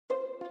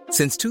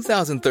Since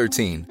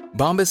 2013,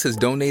 Bombas has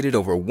donated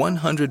over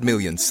 100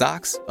 million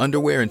socks,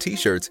 underwear, and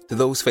T-shirts to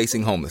those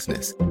facing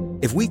homelessness.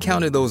 If we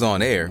counted those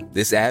on air,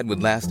 this ad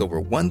would last over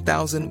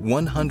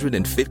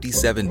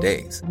 1,157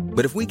 days.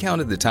 But if we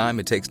counted the time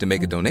it takes to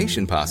make a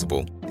donation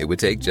possible, it would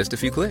take just a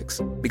few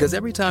clicks. Because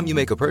every time you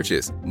make a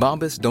purchase,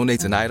 Bombas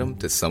donates an item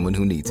to someone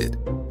who needs it.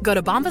 Go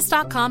to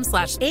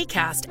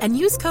bombas.com/ACAST and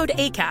use code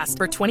ACAST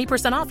for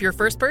 20% off your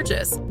first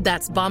purchase.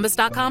 That's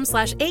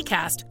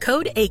bombas.com/ACAST,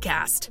 code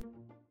ACAST.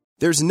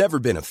 There's never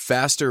been a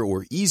faster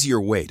or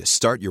easier way to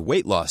start your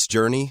weight loss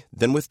journey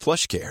than with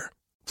PlushCare.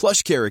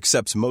 PlushCare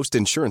accepts most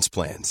insurance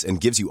plans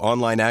and gives you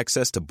online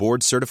access to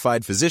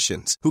board-certified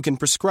physicians who can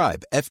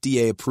prescribe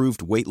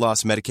FDA-approved weight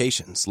loss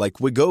medications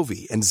like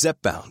Wegovy and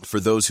Zepbound for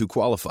those who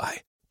qualify.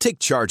 Take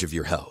charge of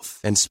your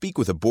health and speak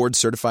with a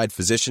board-certified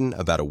physician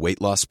about a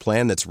weight loss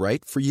plan that's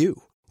right for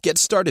you. Get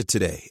started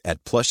today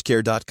at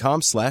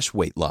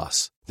plushcare.com/weight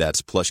loss.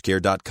 That's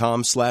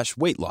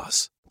plushcare.com/weight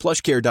loss.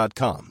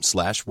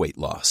 plushcare.com/weight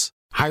loss.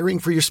 Hiring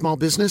for your small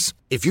business?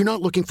 If you're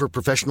not looking for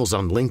professionals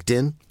on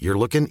LinkedIn, you're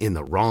looking in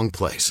the wrong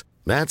place.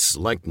 That's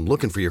like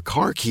looking for your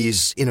car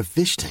keys in a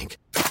fish tank.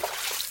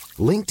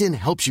 LinkedIn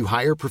helps you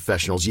hire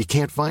professionals you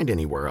can't find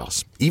anywhere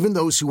else, even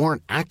those who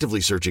aren't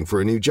actively searching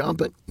for a new job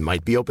but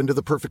might be open to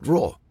the perfect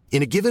role.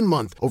 In a given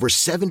month, over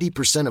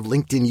 70% of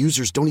LinkedIn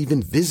users don't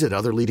even visit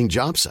other leading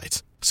job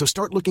sites. So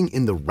start looking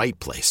in the right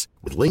place.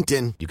 With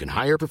LinkedIn, you can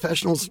hire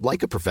professionals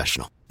like a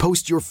professional.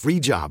 Post your free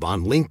job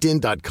on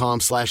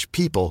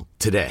linkedin.com/people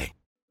today.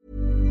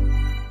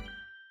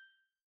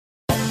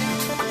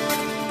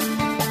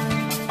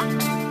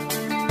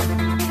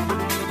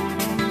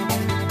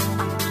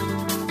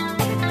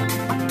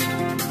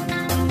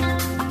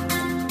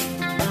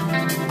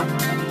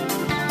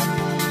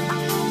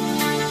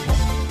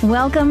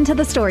 Welcome to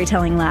the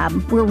Storytelling Lab,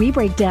 where we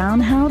break down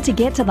how to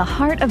get to the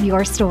heart of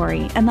your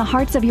story and the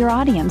hearts of your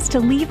audience to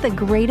leave the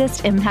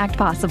greatest impact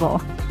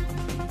possible.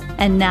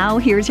 And now,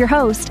 here's your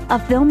host, a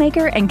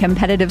filmmaker and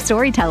competitive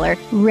storyteller,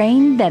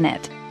 Rain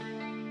Bennett.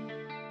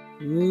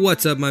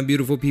 What's up, my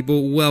beautiful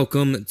people?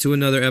 Welcome to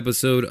another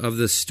episode of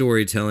the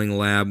Storytelling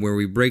Lab, where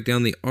we break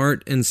down the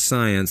art and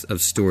science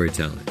of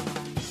storytelling.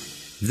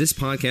 This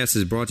podcast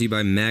is brought to you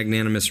by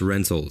Magnanimous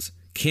Rentals.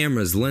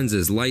 Cameras,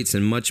 lenses, lights,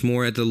 and much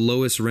more at the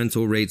lowest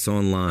rental rates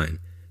online.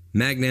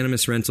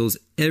 Magnanimous Rentals,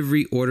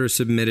 every order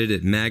submitted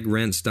at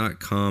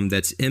magrents.com.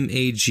 That's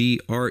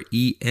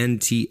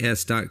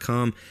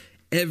magrents.com.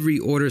 Every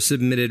order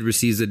submitted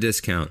receives a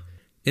discount.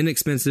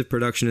 Inexpensive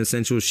production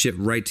essentials shipped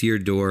right to your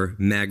door.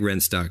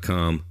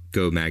 magrents.com.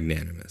 Go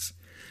Magnanimous.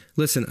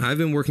 Listen, I've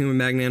been working with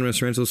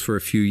Magnanimous Rentals for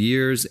a few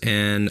years,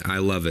 and I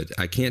love it.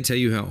 I can't tell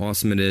you how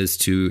awesome it is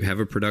to have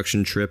a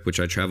production trip, which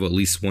I travel at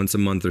least once a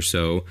month or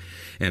so,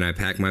 and I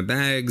pack my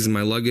bags and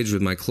my luggage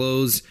with my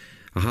clothes.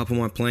 I hop on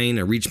my plane,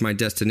 I reach my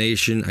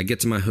destination, I get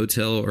to my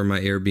hotel or my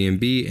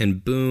Airbnb,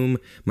 and boom,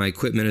 my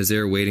equipment is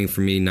there waiting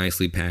for me,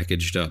 nicely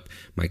packaged up.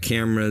 My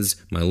cameras,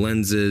 my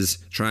lenses,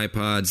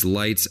 tripods,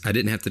 lights. I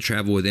didn't have to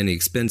travel with any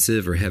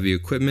expensive or heavy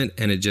equipment,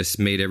 and it just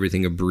made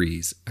everything a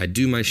breeze. I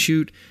do my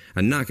shoot, I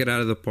knock it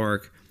out of the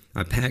park,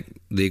 I pack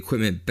the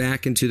equipment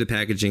back into the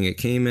packaging it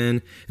came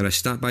in, and I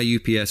stop by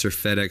UPS or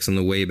FedEx on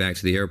the way back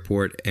to the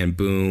airport, and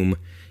boom,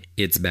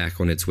 it's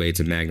back on its way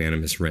to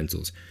Magnanimous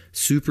Rentals.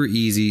 Super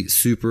easy,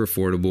 super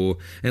affordable.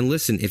 And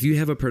listen, if you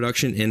have a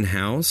production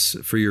in-house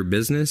for your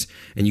business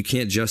and you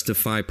can't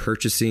justify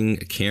purchasing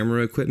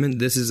camera equipment,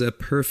 this is a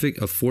perfect,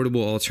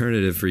 affordable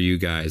alternative for you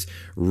guys.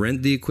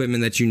 Rent the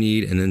equipment that you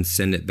need and then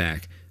send it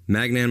back.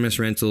 Magnanimous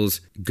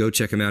Rentals, go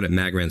check them out at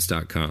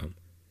magrents.com.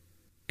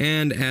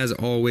 And as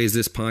always,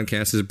 this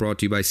podcast is brought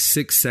to you by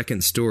 6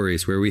 Second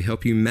Stories, where we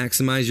help you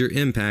maximize your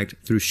impact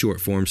through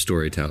short-form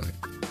storytelling.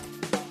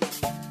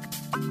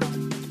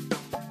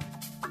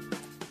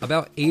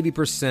 About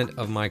 80%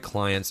 of my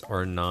clients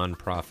are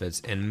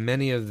nonprofits, and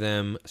many of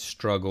them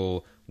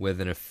struggle with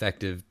an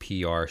effective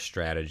PR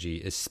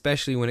strategy,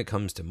 especially when it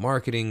comes to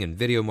marketing and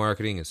video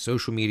marketing and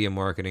social media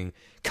marketing,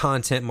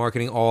 content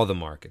marketing, all the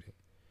marketing.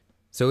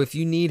 So if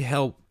you need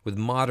help with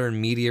modern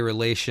media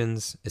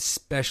relations,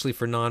 especially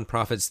for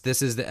nonprofits,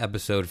 this is the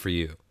episode for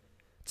you.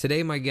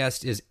 Today, my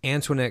guest is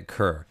Antionette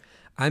Kerr.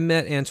 I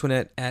met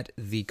Antionette at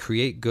the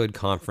Create Good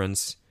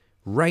conference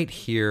right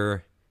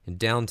here in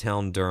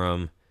downtown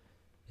Durham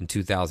in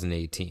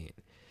 2018.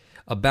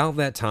 About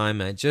that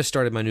time, I just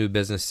started my new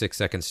business, 6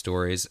 Second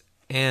Stories,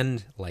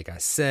 and like I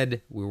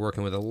said, we're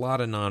working with a lot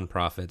of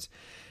nonprofits,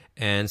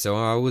 and so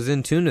I was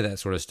in tune to that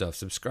sort of stuff,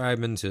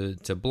 subscribing to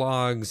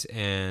blogs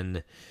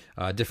and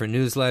different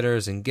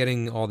newsletters and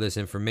getting all this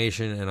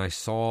information, and I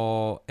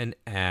saw an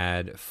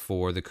ad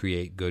for the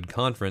Create Good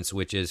conference,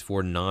 which is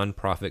for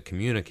nonprofit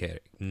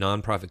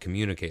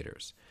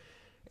communicators.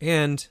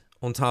 And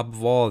on top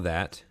of all of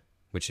that,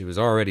 which it was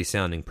already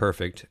sounding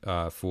perfect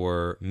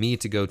for me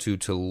to go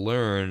to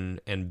learn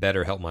and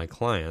better help my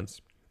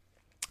clients.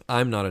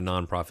 I'm not a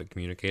nonprofit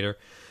communicator,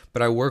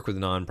 but I work with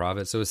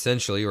nonprofits, so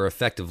essentially or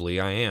effectively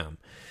I am.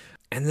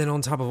 And then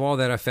on top of all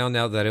that, I found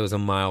out that it was a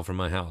mile from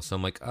my house. So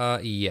I'm like,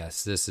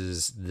 yes, this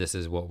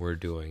is what we're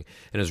doing.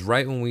 And it was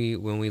right when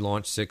we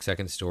launched 6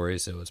 Second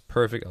Stories, so it was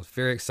perfect. I was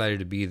very excited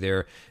to be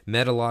there.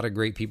 Met a lot of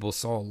great people,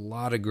 saw a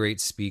lot of great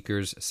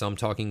speakers, some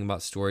talking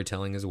about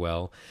storytelling as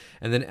well.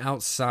 And then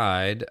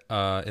outside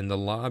in the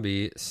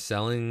lobby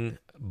selling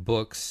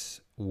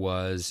books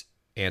was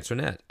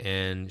Antionette,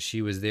 and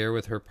she was there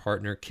with her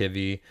partner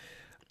Kivi.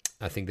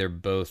 I think they're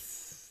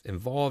both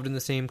involved in the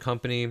same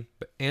company,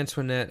 but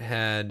Antionette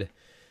had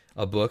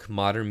a book,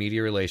 Modern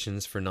Media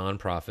Relations for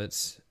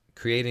Nonprofits,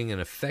 creating an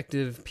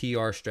effective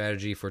PR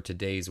strategy for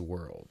today's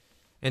world.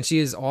 And she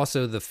is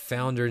also the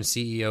founder and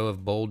CEO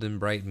of Bold and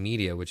Bright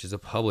Media, which is a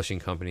publishing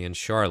company in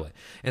Charlotte.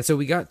 And so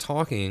we got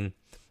talking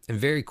and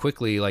very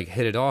quickly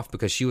hit it off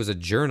because she was a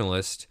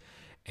journalist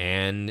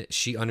and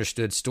she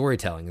understood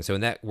storytelling. And so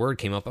when that word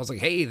came up, I was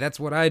like, hey,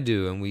 that's what I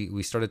do. And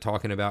we started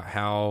talking about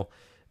how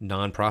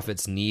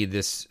nonprofits need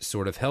this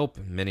sort of help.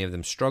 Many of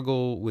them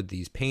struggle with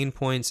these pain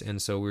points.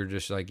 And so we're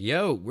just like,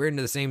 yo, we're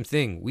into the same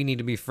thing. We need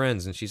to be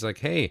friends. And she's like,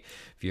 hey,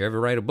 if you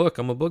ever write a book,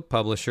 I'm a book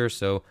publisher,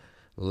 so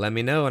let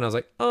me know. And I was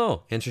like,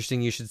 oh,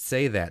 interesting. You should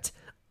say that.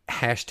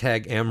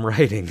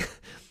 #amwriting.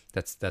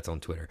 That's on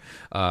Twitter.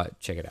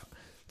 Check it out.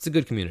 It's a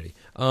good community.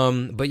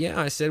 But yeah,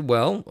 I said,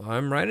 well,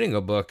 I'm writing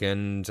a book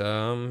and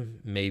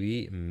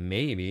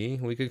maybe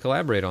we could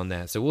collaborate on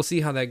that. So we'll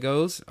see how that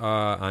goes.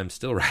 I'm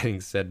still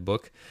writing said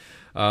book.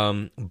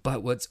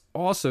 But what's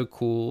also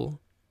cool,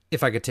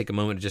 if I could take a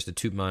moment just to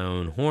toot my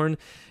own horn,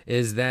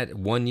 is that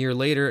 1 year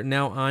later,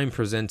 now I'm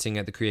presenting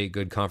at the Create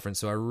Good conference.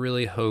 So I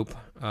really hope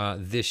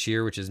this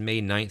year, which is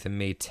May 9th and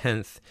May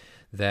 10th,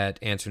 that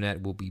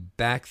Antionette will be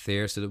back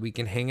there so that we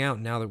can hang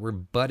out now that we're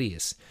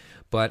buddies.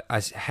 But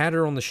I had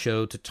her on the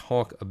show to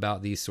talk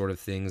about these sort of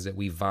things that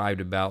we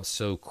vibed about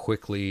so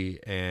quickly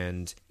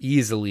and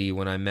easily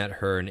when I met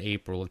her in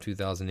April of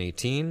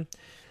 2018.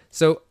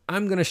 So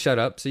I'm going to shut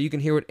up so you can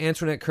hear what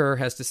Antionette Kerr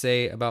has to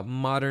say about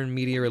modern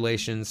media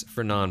relations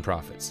for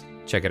nonprofits.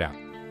 Check it out.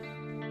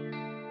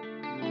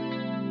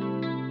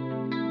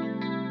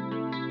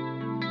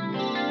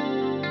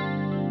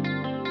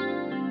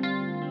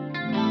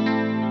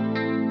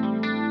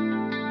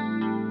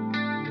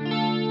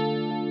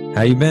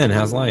 How you been?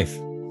 How's life?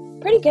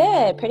 Pretty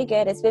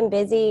good. It's been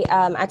busy.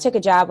 I took a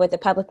job with the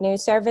Public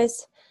News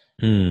Service.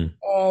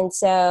 And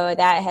so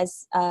that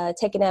has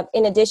taken up,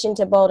 in addition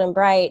to Bold and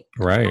Bright,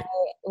 right?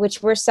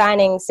 Which we're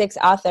signing 6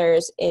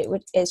 authors. It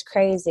is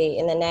crazy.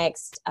 In the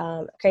next,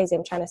 crazy,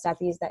 I'm trying to stop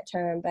using that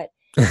term, but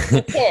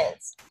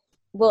intense.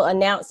 We'll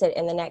announce it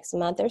in the next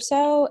month or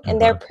so.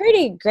 And they're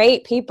pretty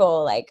great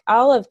people, like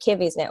all of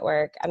Kivi's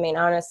network. I mean,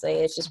 honestly,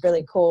 it's just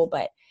really cool.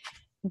 But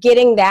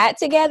getting that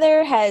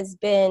together has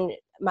been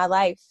my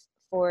life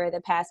for the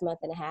past month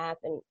and a half.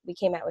 And we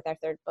came out with our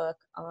 3rd book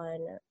on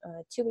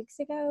 2 weeks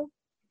ago.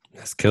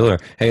 That's killer.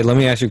 Hey, let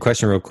me ask you a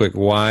question real quick.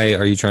 Why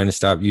are you trying to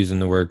stop using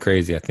the word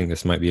crazy? I think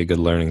this might be a good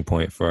learning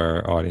point for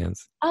our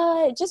audience.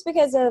 Just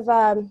because of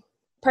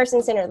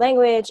person-centered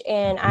language,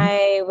 and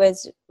I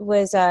was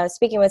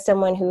speaking with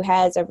someone who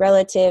has a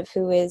relative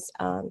who is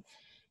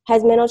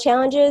has mental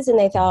challenges, and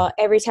they thought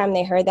every time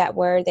they heard that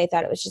word, they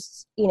thought it was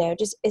just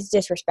it's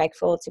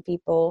disrespectful to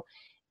people,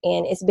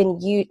 and it's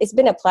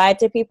been applied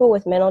to people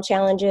with mental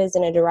challenges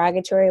in a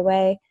derogatory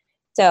way.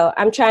 So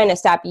I'm trying to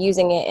stop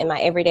using it in my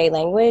everyday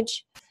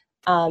language.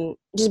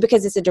 Just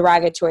because it's a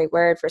derogatory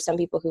word for some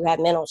people who have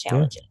mental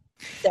challenges.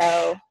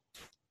 So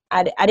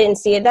I didn't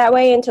see it that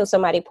way until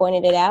somebody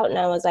pointed it out. And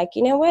I was like,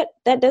 you know what?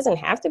 That doesn't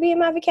have to be in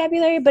my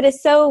vocabulary, but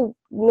it's so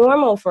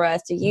normal for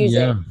us to use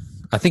it.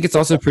 I think it's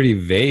also pretty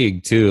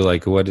vague too.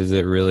 Like, what does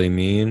it really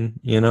mean?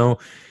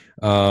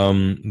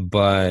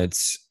 But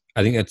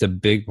I think that's a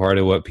big part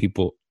of what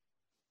people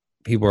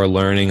are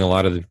learning. A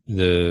lot of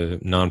the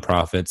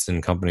nonprofits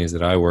and companies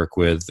that I work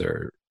with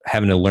are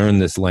having to learn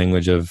this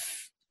language of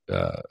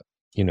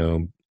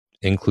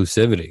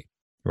inclusivity,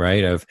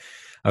 right? Of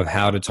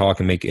how to talk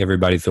and make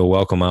everybody feel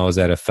welcome. I was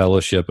at a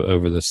fellowship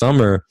over the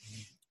summer,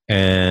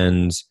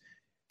 and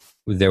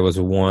there was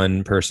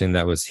one person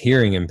that was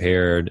hearing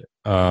impaired,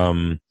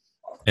 and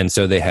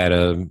so they had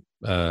an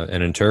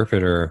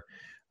interpreter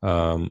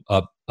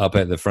up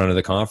at the front of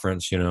the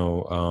conference,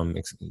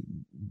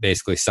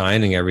 basically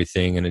signing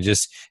everything, and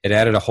it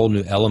added a whole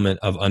new element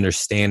of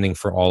understanding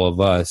for all of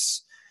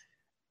us.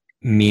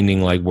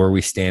 Meaning, like, were we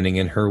standing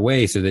in her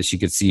way so that she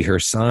could see her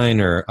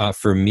sign? Or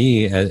for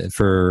me,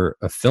 for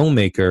a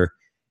filmmaker,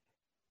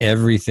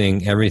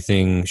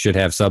 everything should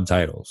have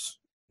subtitles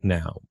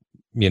now.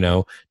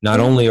 Not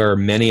only are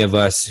many of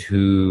us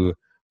who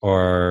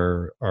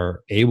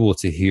are able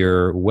to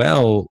hear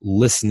well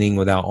listening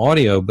without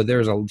audio, but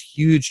there's a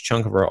huge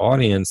chunk of our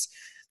audience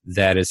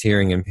that is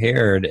hearing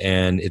impaired,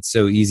 and it's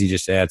so easy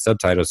just to add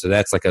subtitles. So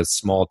that's like a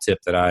small tip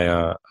that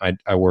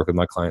I work with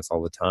my clients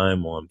all the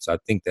time on. So I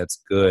think that's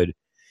good,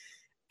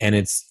 and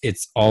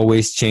it's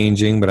always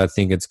changing, but I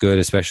think it's good,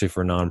 especially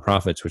for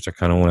nonprofits, which I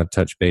kind of want to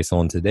touch base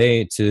on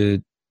today,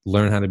 to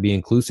learn how to be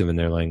inclusive in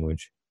their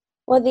language.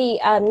 Well, the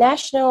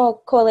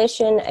National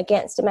Coalition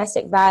Against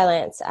Domestic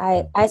Violence,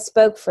 I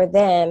spoke for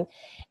them,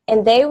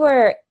 And they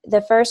were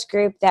the first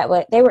group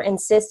they were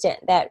insistent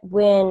that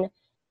when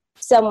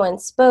someone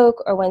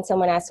spoke or when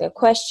someone asked a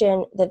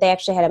question, that they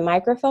actually had a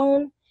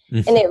microphone.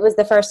 And it was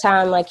the first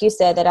time, like you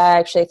said, that I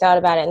actually thought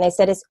about it. And they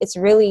said it's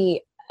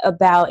really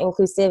about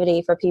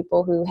inclusivity for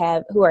people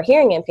who are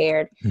hearing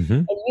impaired.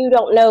 And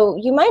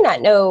you might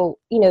not know,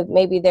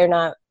 maybe they're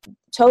not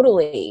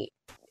totally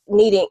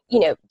needing,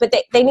 but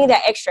they need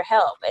that extra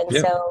help. And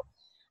so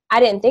I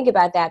didn't think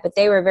about that, but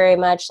they were very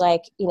much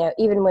like,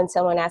 even when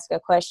someone asked a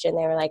question,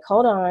 they were like,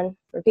 hold on,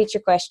 repeat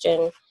your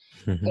question.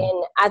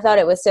 And I thought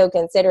it was so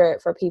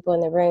considerate for people in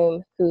the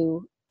room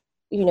who,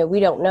 we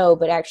don't know,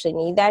 but actually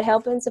need that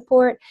help and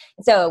support.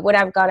 And so when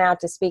I've gone out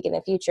to speak in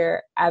the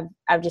future,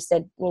 I've just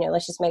said,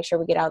 let's just make sure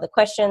we get all the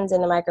questions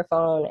in the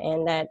microphone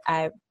and that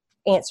I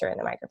answer in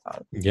the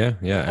microphone. Yeah,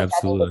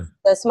 absolutely.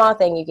 The small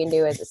thing you can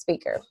do as a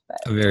speaker. But.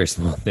 A very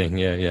small thing.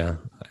 Yeah,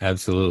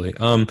 absolutely.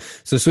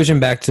 So switching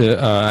back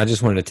to, I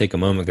just wanted to take a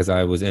moment because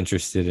I was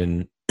interested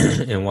in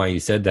in why you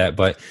said that.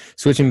 But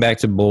switching back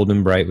to Bold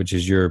and Bright, which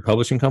is your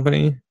publishing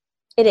company.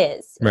 It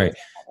is. Right.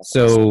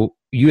 So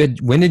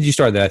when did you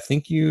start that? I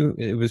think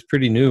it was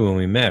pretty new when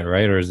we met,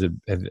 right? Or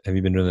have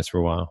you been doing this for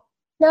a while?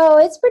 No,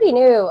 it's pretty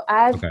new.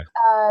 I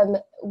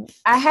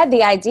had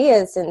the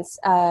idea since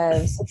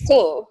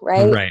 16,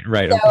 right?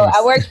 Right. So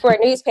I worked for a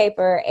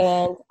newspaper,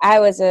 and I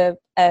was a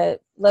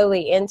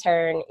lowly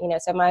intern.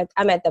 So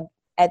I'm at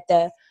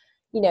the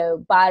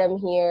bottom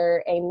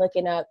here and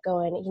looking up,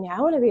 going,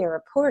 I want to be a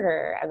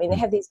reporter. I mean, they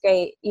have these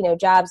great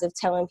jobs of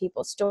telling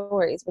people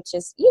stories, which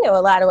is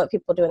a lot of what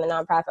people do in the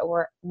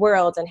nonprofit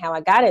world and how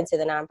I got into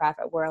the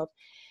nonprofit world.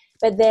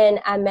 But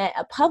then I met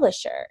a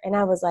publisher, and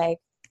I was like,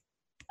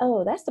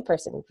 oh, that's the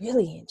person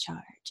really in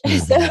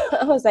charge. So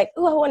I was like,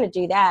 oh, I want to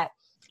do that.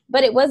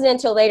 But it wasn't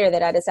until later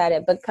that I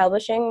decided book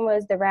publishing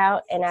was the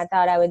route. And I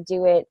thought I would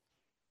do it,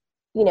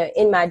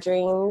 in my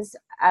dreams,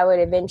 I would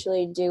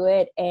eventually do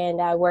it.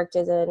 And I worked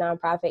as a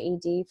nonprofit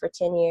ED for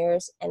 10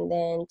 years and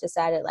then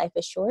decided life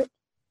is short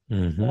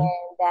and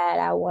that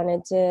I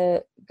wanted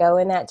to go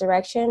in that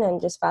direction and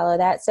just follow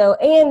that. So,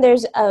 and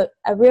there's a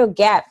real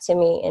gap to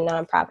me in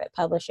nonprofit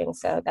publishing.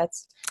 So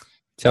that's,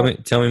 Tell me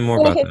more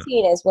about that.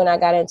 2015 is when I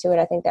got into it.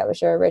 I think that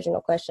was your original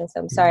question.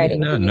 So I'm sorry.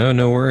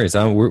 No worries.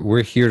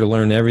 We're here to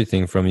learn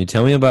everything from you.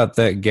 Tell me about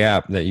that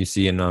gap that you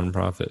see in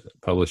nonprofit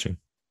publishing.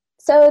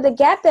 So the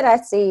gap that I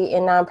see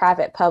in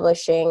nonprofit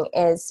publishing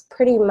is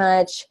pretty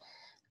much,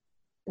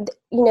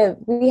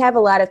 we have a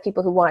lot of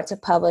people who want to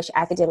publish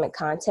academic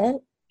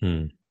content.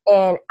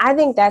 And I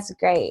think that's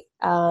great.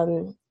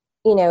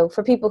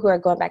 For people who are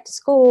going back to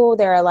school,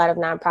 there are a lot of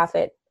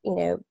nonprofit,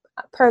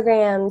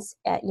 programs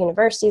at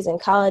universities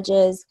and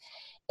colleges,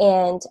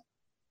 and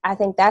I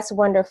think that's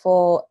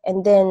wonderful.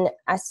 And then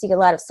I see a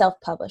lot of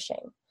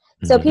self-publishing.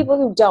 So people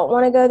who don't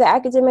want to go the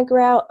academic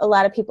route, a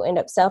lot of people end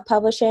up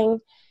self-publishing.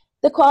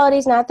 The quality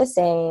is not the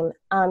same.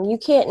 You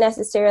can't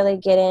necessarily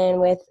get in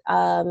with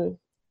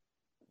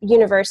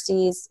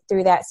universities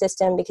through that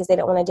system because they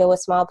don't want to deal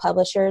with small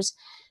publishers.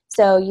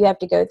 So you have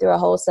to go through a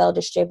wholesale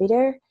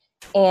distributor.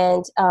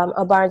 And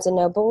a Barnes &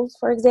 Noble,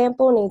 for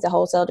example, needs a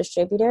wholesale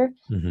distributor.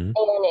 And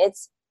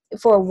it's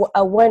for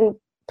a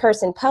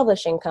one-person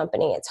publishing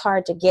company, it's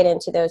hard to get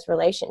into those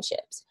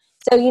relationships.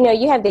 So,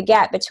 you have the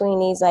gap between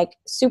these like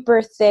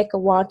super thick,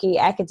 wonky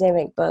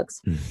academic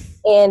books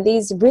and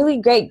these really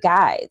great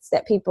guides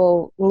that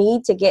people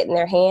need to get in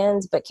their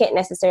hands but can't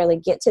necessarily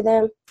get to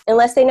them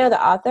unless they know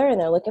the author and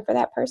they're looking for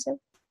that person.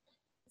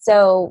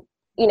 So,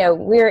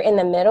 we're in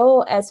the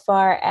middle as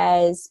far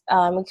as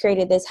we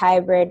created this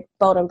hybrid,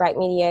 Bold and Bright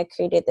Media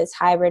created this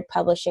hybrid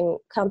publishing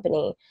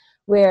company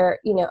where,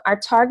 our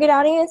target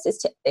audience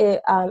is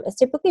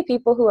typically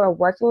people who are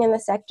working in the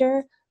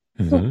sector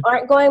who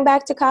aren't going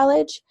back to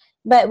college,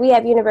 but we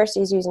have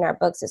universities using our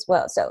books as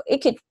well. So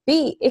it could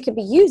be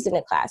used in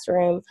a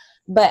classroom,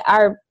 but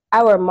our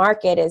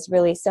market is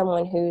really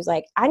someone who's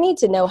like, I need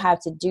to know how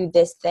to do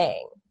this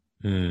thing.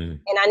 And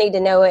I need to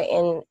know it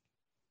in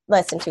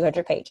less than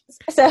 200 pages.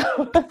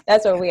 So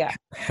that's where we are.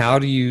 How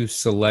do you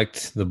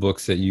select the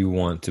books that you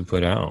want to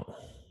put out?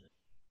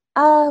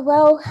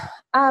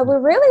 We're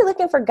really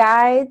looking for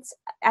guides.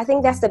 I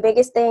think that's the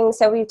biggest thing.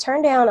 So we've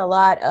turned down a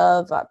lot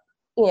of,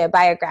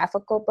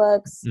 biographical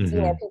books,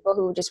 people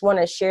who just want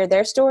to share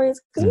their stories,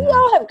 because we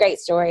all have great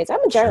stories.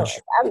 I'm a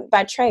journalist. I'm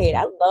by trade.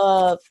 I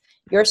love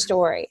your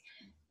story.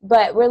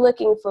 But we're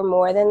looking for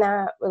more than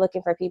that. We're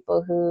looking for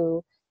people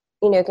who,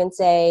 can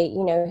say,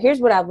 here's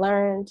what I've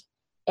learned,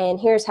 and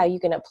here's how you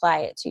can apply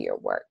it to your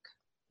work.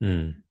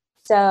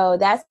 So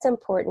that's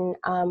important.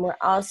 We're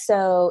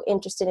also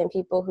interested in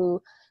people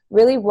who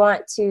really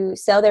want to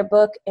sell their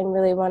book and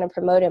really want to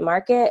promote and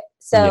market.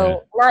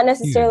 So not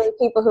necessarily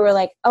people who are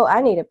like, oh, I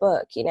need a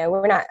book.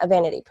 We're not a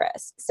vanity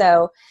press.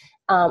 So,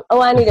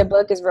 I need a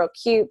book is real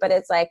cute, but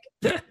it's like,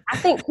 I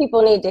think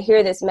people need to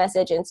hear this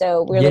message. And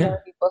so we're looking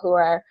for people who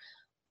are,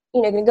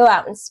 going to go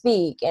out and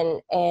speak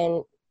and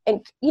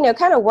and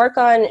kind of work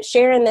on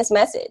sharing this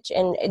message.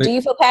 And do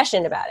you feel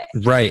passionate about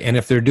it? Right. And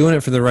if they're doing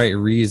it for the right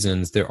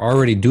reasons, they're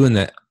already doing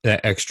that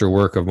extra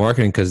work of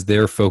marketing because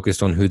they're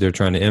focused on who they're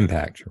trying to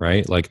impact,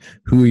 right? Like,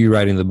 who are you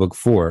writing the book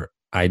for?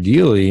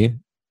 Ideally,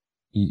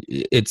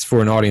 it's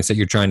for an audience that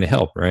you're trying to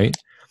help, right?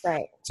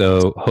 Right.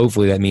 So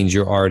hopefully that means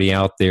you're already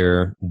out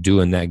there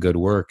doing that good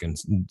work and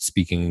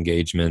speaking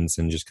engagements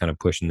and just kind of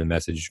pushing the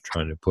message you're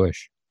trying to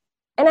push.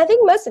 And I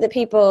think most of the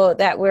people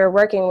that we're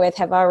working with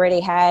have already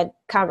had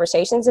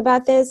conversations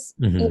about this.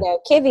 Mm-hmm.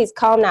 Kivi's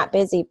Calm Not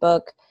Busy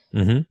book,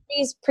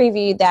 she's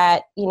previewed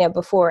that,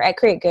 before at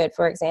Create Good,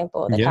 for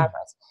example, the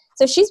conference.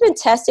 So she's been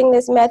testing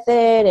this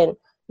method and,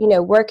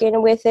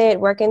 working with it,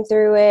 working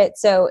through it.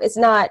 So it's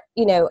not,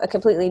 a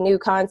completely new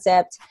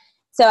concept.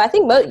 So I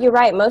think you're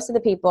right. Most of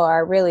the people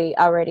are really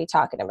already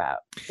talking about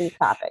these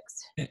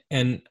topics.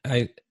 And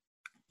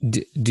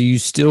do you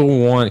still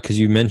want, because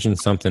you mentioned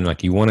something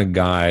like you want a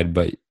guide,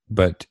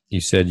 but you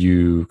said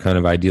you kind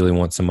of ideally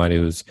want somebody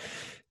who's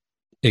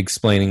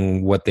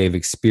explaining what they've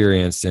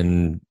experienced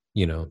and,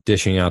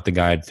 dishing out the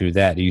guide through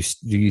that. Do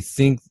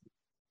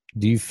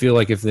you feel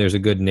like if there's a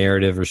good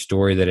narrative or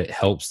story that it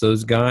helps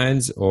those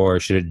guides, or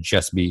should it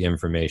just be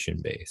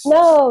information based?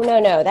 No,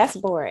 that's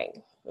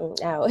boring.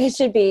 No, it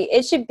should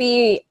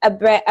be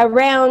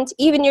around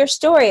even your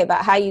story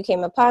about how you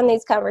came upon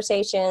these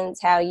conversations,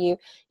 how you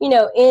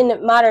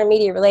in Modern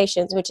Media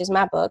Relations, which is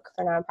my book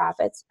for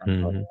nonprofits.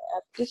 I'm holding it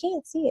up. You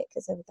can't see it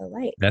because of the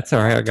light. That's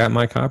all right. I got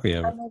my copy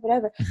of it.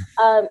 Whatever.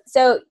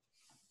 So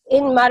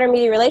in Modern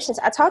Media Relations,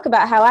 I talk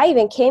about how I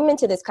even came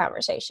into this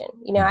conversation.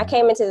 I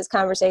came into this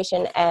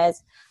conversation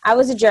as I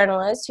was a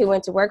journalist who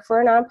went to work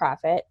for a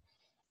nonprofit.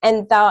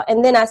 And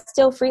then I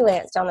still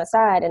freelanced on the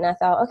side, and I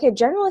thought, okay,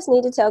 journalists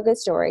need to tell good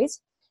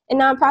stories,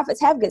 and nonprofits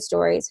have good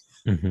stories.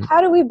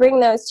 How do we bring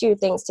those two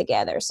things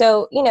together?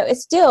 So,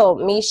 it's still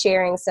me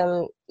sharing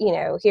some,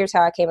 here's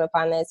how I came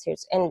upon this.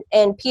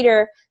 And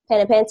Peter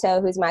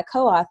Penapento, who's my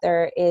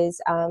co-author,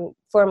 is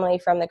formerly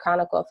from the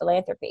Chronicle of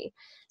Philanthropy.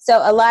 So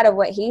a lot of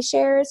what he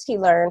shares, he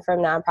learned from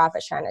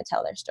nonprofits trying to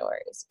tell their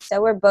stories. So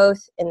we're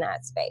both in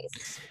that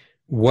space.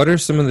 What are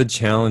some of the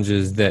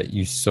challenges that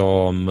you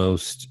saw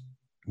most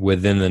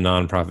within the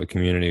nonprofit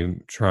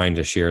community trying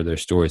to share their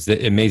stories?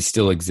 It may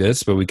still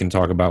exist, but we can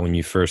talk about when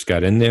you first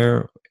got in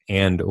there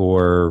and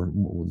or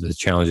the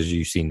challenges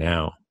you see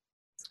now.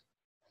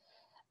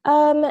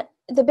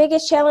 The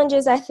biggest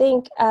challenges, I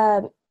think,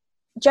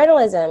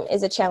 journalism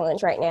is a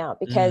challenge right now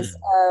because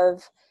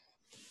of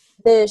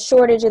the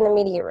shortage in the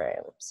media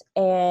rooms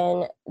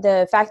and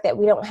the fact that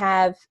we don't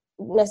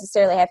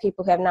necessarily have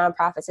people who have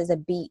nonprofits as a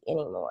beat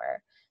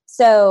anymore.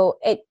 So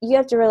you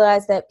have to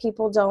realize that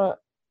people don't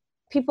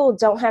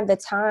have the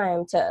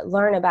time to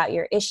learn about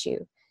your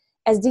issue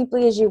as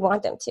deeply as you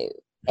want them to.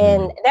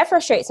 And that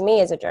frustrates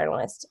me as a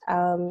journalist.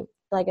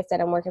 Like I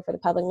said, I'm working for the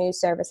Public News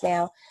Service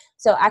now.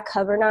 So I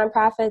cover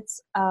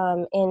nonprofits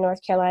in North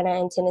Carolina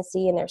and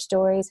Tennessee and their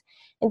stories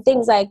and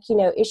things like,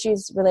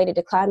 issues related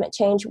to climate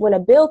change. When a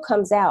bill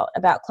comes out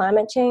about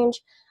climate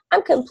change,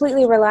 I'm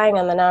completely relying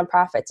on the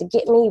nonprofit to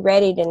get me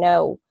ready to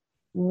know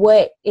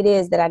what it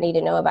is that I need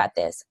to know about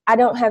this. I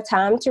don't have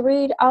time to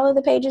read all of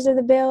the pages of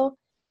the bill,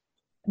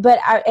 but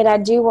I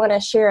do want to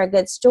share a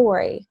good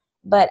story,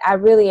 but I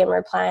really am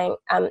replying.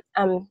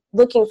 I'm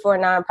looking for a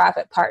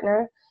nonprofit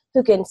partner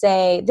who can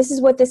say, this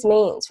is what this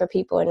means for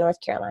people in North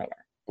Carolina.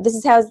 This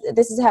is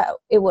how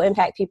it will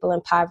impact people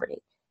in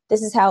poverty.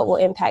 This is how it will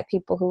impact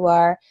people who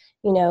are,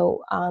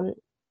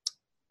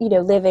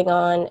 living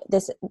on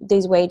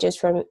these wages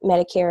from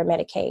Medicare or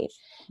Medicaid.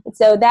 And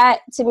so that,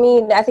 to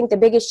me, I think the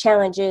biggest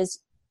challenge is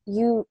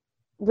you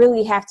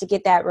really have to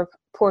get that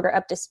reporter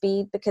up to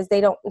speed because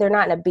they're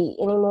not in a beat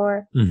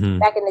anymore.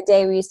 Back in the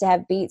day, we used to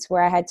have beats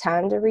where I had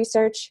time to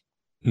research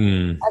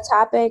a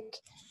topic,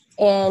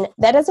 and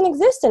that doesn't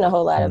exist in a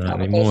whole lot of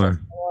publications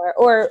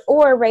anymore.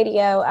 Or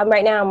radio.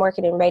 Right now I'm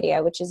working in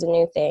radio, which is a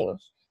new thing.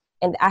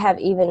 And I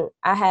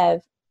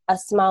have a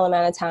small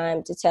amount of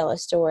time to tell a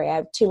story. I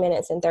have 2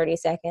 minutes and 30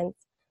 seconds.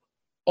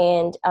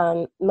 And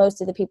most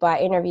of the people I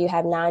interview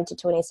have 9 to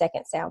 20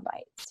 second sound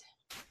bites.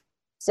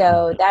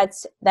 So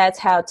that's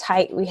how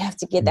tight we have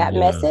to get that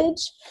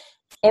message.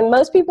 And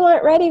most people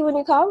aren't ready when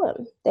you call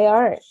them. They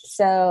aren't.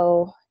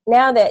 So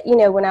now that,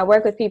 when I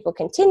work with people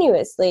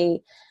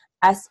continuously,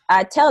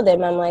 I tell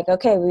them, I'm like,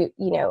 okay,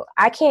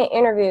 I can't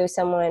interview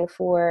someone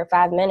for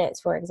 5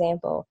 minutes, for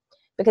example,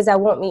 because I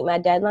won't meet my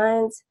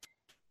deadlines.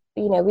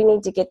 We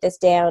need to get this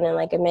down in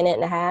like a minute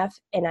and a half,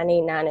 and I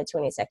need 9 to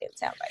 20 second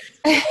sound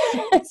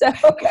bites. So,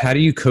 how do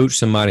you coach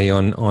somebody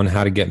on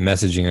how to get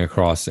messaging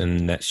across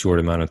in that short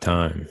amount of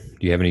time?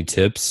 Do you have any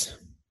tips?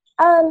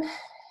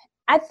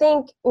 I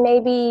think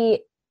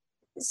maybe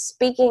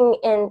speaking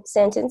in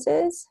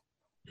sentences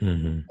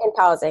and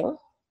pausing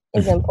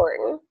is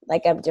important,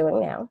 like I'm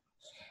doing now.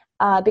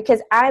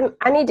 Because I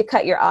need to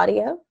cut your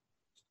audio.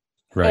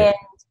 Right. And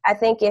I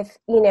think if,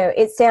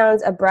 it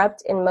sounds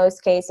abrupt in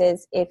most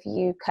cases if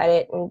you cut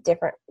it in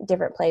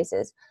different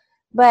places.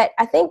 But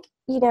I think,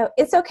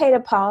 it's okay to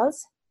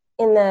pause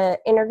in the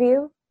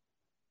interview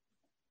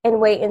and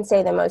wait and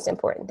say the most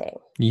important thing.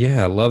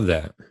 Yeah, I love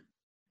that.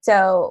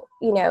 So,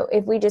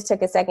 if we just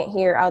took a second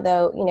here,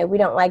 although, we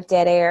don't like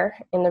dead air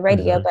in the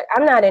radio, but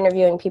I'm not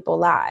interviewing people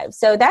live.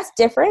 So that's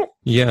different.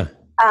 Yeah.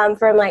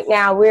 From like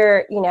now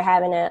we're,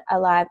 having a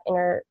live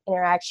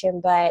interaction,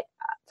 but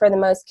for the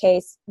most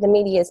case, the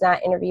media is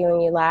not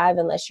interviewing you live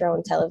unless you're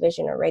on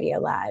television or radio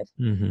live.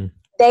 Mm-hmm.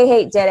 They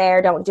hate dead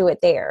air. Don't do it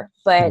there.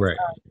 But right.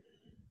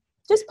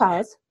 Just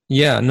pause.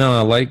 Yeah, no,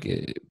 I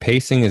like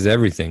pacing is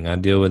everything. I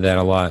deal with that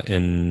a lot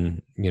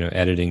in,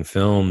 editing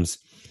films.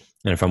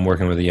 And if I'm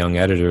working with a young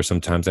editor,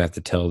 sometimes I have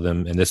to tell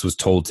them, and this was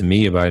told to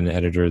me by an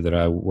editor that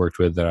I worked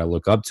with that I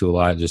look up to a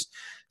lot, just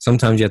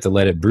sometimes you have to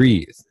let it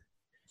breathe.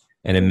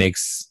 And it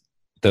makes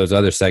those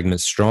other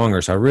segments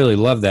stronger. So I really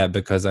love that,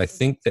 because I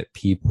think that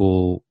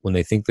people, when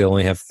they think they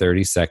only have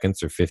 30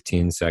 seconds or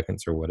 15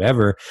 seconds or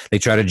whatever, they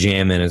try to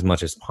jam in as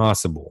much as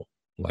possible.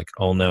 Like,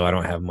 oh no, I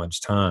don't have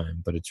much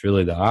time. But it's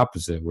really the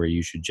opposite, where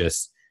you should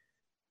just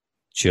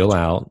chill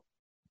out,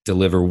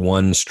 deliver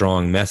one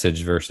strong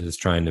message versus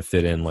trying to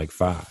fit in like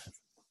 5.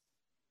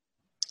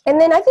 And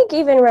then I think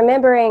even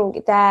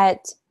remembering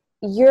that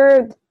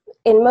you're,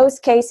 in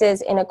most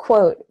cases, in a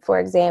quote, for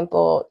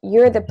example,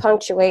 you're the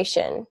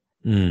punctuation.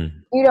 You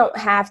don't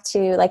have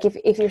to, like,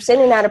 if you're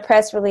sending out a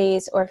press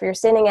release, or if you're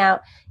sending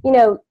out,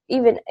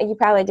 even you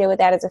probably deal with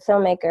that as a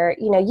filmmaker,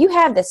 you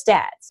have the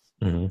stats.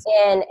 Mm-hmm.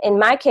 And in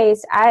my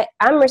case,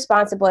 I'm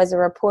responsible as a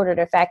reporter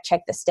to fact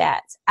check the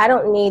stats. I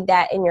don't need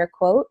that in your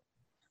quote.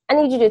 I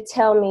need you to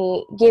tell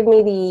me,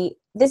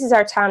 this is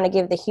our time to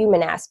give the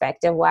human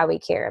aspect of why we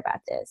care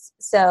about this.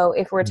 So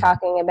if we're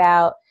talking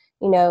about,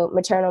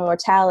 maternal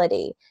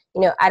mortality,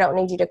 I don't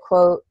need you to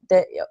quote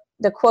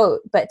the quote,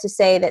 but to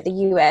say that the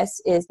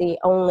U.S. is the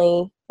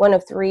only one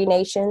of 3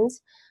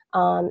 nations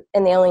and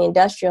the only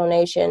industrial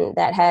nation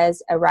that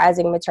has a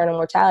rising maternal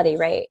mortality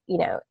rate,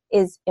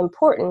 is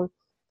important.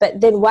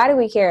 But then why do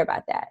we care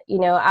about that?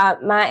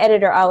 My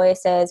editor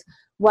always says,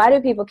 why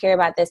do people care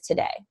about this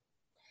today?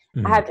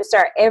 I have to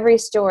start every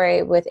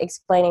story with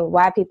explaining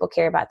why people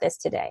care about this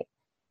today.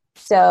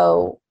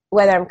 So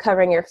whether I'm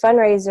covering your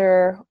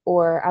fundraiser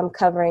or I'm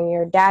covering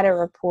your data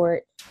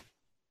report,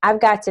 I've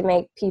got to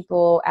make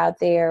people out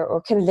there,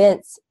 or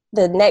convince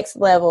the next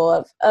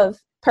level of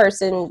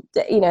person,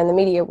 in the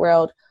media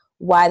world,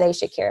 why they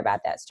should care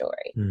about that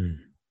story.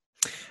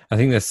 I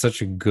think that's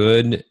such a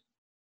good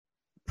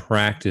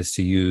practice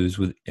to use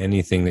with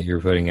anything that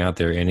you're putting out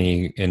there,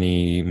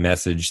 any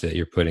message that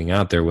you're putting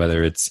out there,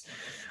 whether it's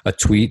a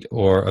tweet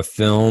or a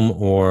film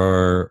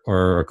or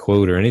a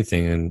quote or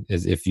anything. And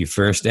if you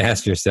first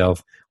ask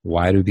yourself,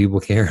 why do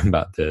people care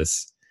about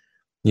this?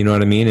 You know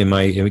what I mean?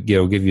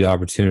 It'll give you the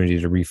opportunity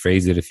to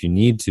rephrase it if you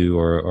need to,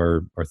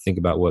 or think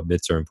about what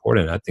bits are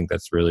important. I think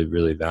that's really,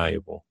 really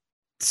valuable.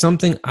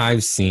 Something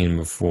I've seen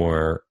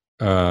before,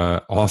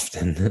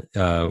 often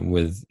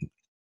with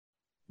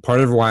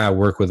part of why I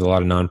work with a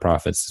lot of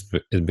nonprofits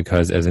is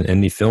because as an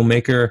indie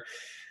filmmaker,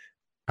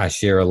 I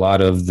share a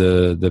lot of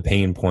the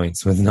pain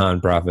points with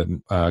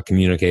nonprofit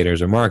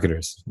communicators or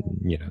marketers.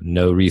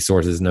 No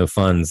resources, no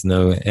funds,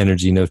 no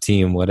energy, no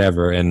team,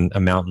 whatever, and a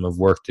mountain of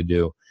work to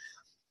do.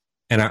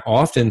 And I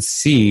often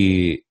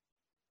see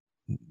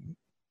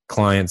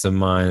clients of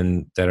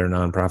mine that are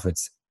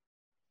nonprofits,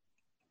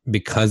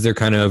 because they're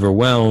kind of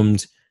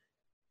overwhelmed,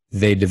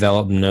 they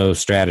develop no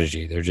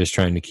strategy. They're just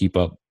trying to keep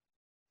up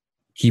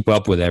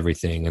with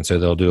everything. And so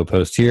they'll do a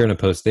post here and a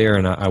post there.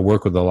 And I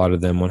work with a lot of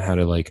them on how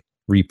to like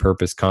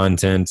repurpose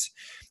content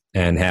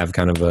and have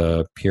kind of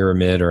a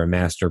pyramid or a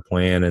master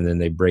plan. And then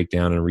they break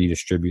down and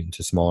redistribute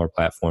into smaller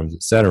platforms,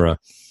 et cetera.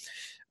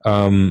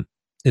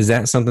 Is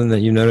that something that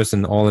you notice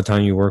in all the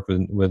time you work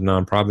with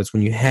nonprofits?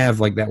 When you have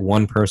like that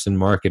one person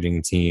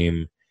marketing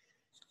team,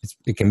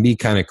 it can be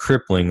kind of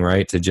crippling,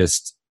 right? To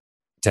just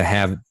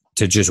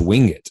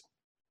wing it.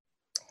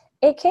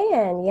 It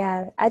can,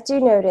 yeah. I do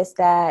notice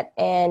that.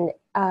 And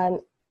I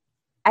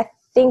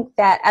think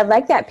that I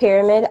like that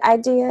pyramid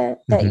idea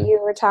that you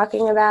were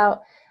talking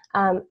about.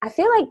 I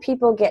feel like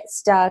people get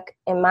stuck,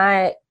 in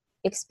my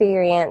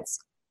experience,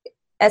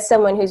 as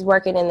someone who's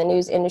working in the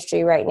news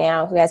industry right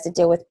now, who has to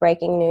deal with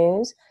breaking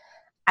news.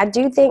 I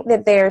do think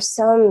that there's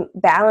some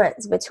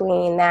balance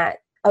between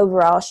that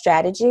overall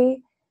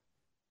strategy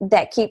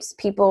that keeps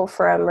people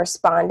from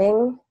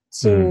responding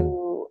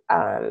to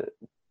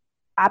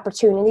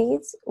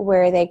opportunities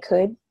where they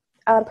could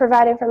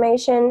provide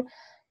information.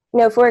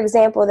 For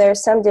example,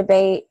 there's some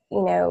debate,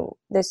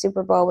 the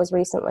Super Bowl was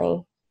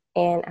recently,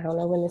 and I don't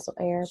know when this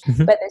will air,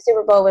 but the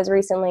Super Bowl was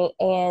recently,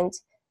 and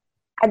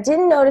I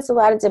didn't notice a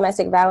lot of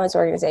domestic violence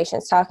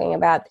organizations talking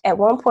about, at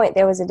one point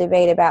there was a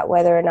debate about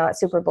whether or not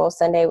Super Bowl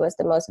Sunday was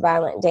the most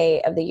violent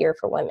day of the year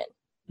for women.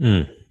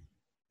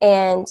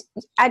 And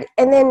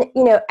then,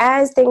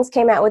 as things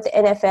came out with the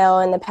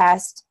NFL in the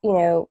past,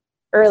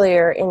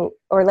 later in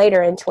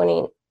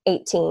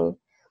 2018,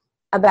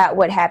 about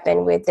what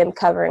happened with them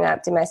covering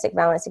up domestic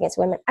violence against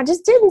women, I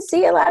just didn't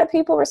see a lot of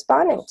people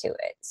responding to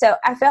it. So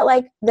I felt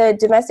like the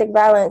domestic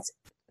violence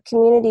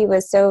community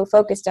was so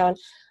focused on,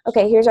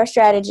 okay, here's our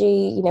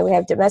strategy. You know, we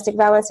have Domestic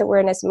Violence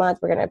Awareness Month.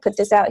 We're going to put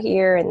this out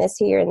here and this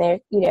here and there.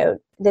 You know,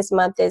 this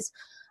month is,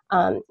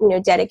 you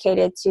know,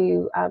 dedicated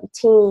to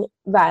teen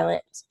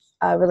violent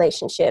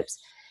relationships.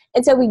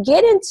 And so we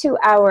get into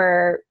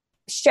our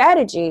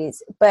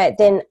strategies, but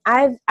then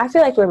I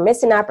feel like we're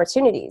missing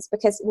opportunities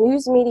because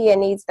news media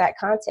needs that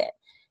content.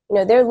 You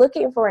know, they're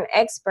looking for an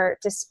expert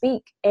to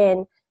speak,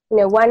 and you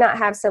know, why not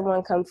have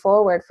someone come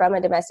forward from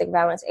a domestic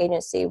violence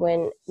agency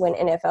when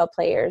NFL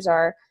players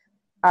are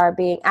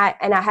being, I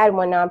had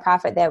one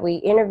nonprofit that we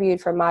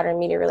interviewed for Modern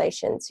Media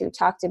Relations who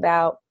talked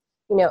about,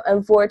 you know,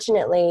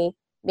 unfortunately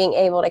being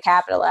able to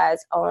capitalize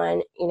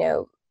on, you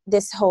know,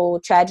 this whole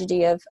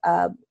tragedy of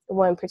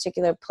one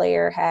particular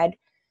player had,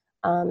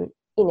 you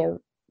know,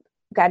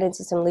 got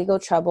into some legal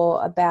trouble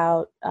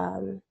about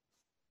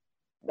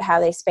how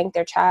they spanked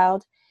their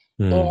child.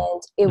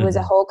 And it was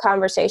a whole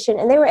conversation,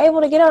 and they were able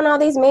to get on all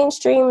these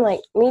mainstream like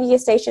media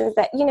stations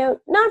that, you know,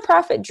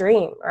 nonprofit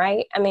dream,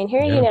 right? I mean,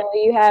 here, you know,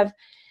 you have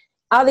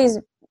all these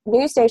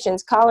news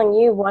stations calling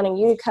you, wanting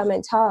you to come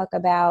and talk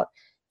about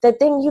the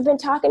thing you've been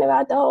talking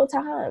about the whole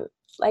time,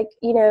 like,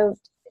 you know,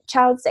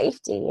 child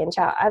safety and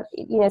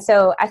you know,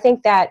 so I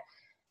think that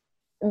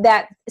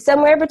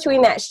somewhere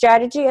between that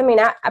strategy, I mean,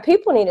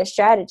 people need a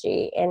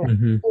strategy, and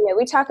you know,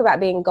 we talk about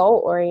being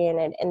goal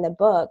oriented in the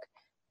book.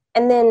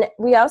 And then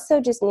we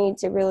also just need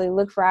to really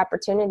look for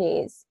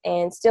opportunities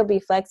and still be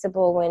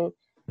flexible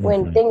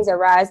when things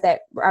arise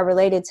that are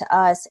related to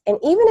us. And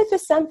even if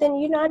it's something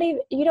you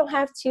don't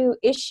have to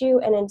issue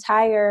an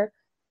entire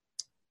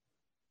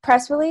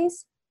press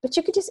release, but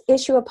you could just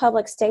issue a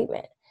public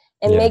statement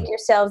and make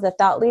yourselves the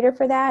thought leader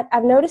for that.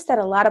 I've noticed that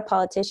a lot of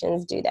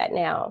politicians do that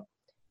now.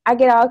 I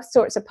get all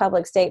sorts of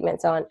public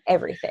statements on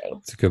everything.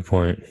 That's a good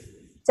point.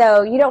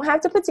 So you don't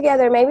have to put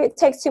together, maybe it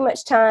takes too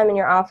much time in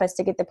your office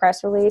to get the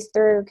press release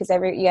through because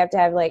you have to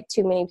have like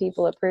too many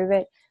people approve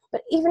it.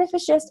 But even if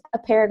it's just a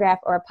paragraph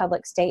or a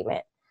public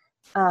statement,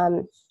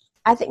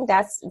 I think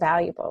that's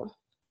valuable.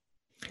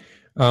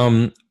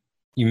 You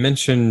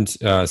mentioned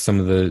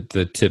some of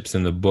the tips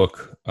in the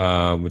book,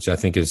 which I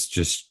think is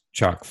just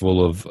chock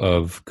full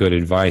of good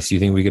advice. Do you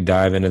think we could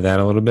dive into that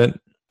a little bit?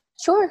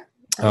 Sure.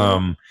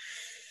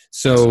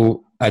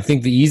 So I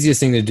think the easiest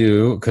thing to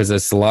do, because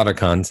it's a lot of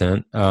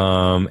content,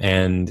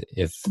 and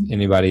if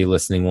anybody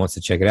listening wants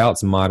to check it out,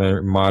 it's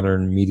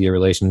modern media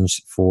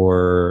relations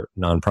for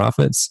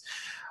nonprofits.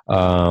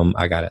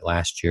 I got it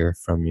last year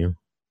from you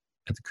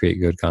at the Create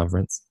Good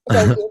conference.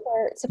 Thank you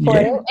for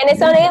supporting. And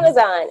it's on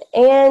Amazon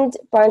and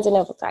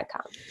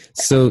BarnesandNoble.com.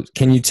 So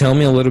can you tell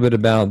me a little bit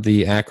about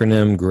the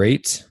acronym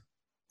GREAT?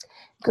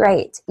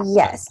 Great.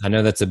 Yes. I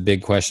know that's a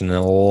big question and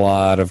a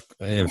lot of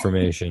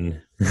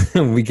information.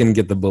 We can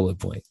get the bullet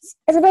points.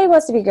 Everybody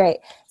wants to be great.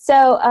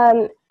 So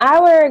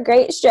our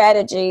GREAT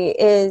strategy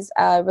is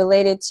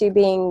related to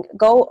being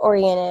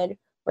goal-oriented,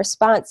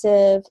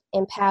 responsive,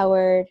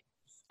 empowered,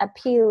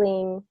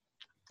 appealing,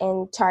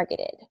 and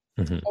targeted.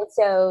 And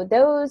so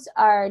those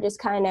are just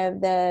kind of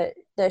the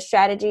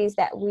strategies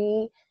that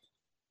we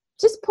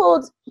just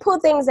pulled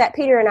things that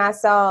Peter and I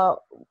saw.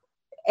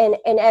 And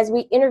as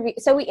we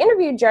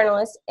interviewed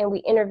journalists and we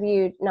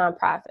interviewed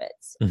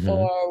nonprofits,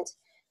 and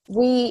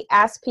we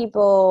asked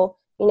people,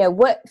 you know,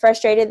 what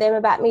frustrated them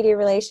about media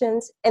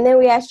relations, and then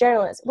we asked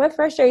journalists, what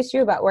frustrates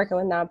you about working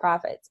with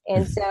nonprofits?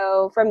 And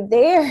so from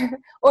there,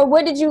 or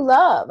what did you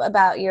love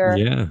about your,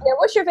 you know,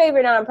 what's your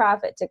favorite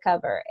nonprofit to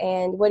cover,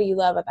 and what do you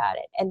love about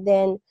it? And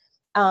then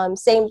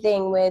same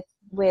thing with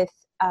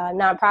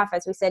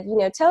nonprofits. We said, you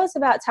know, tell us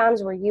about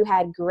times where you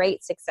had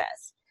great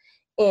success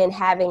in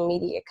having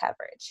media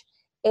coverage.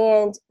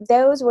 And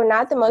those were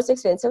not the most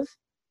expensive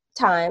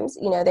times.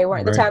 You know, they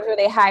weren't the times where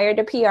they hired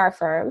a PR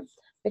firm,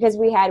 because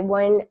we had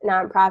one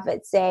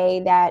nonprofit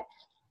say that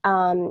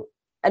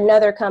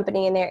another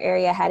company in their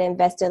area had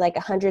invested like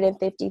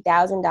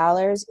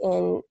 $150,000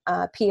 in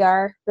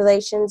PR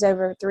relations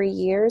over 3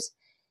 years.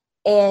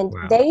 And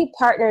they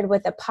partnered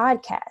with a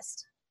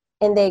podcast,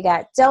 and they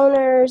got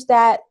donors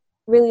that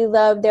really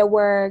loved their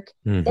work.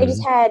 They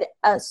just had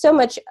so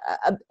much,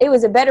 it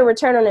was a better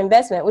return on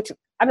investment, which,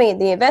 I mean,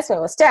 the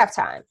investment was staff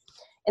time,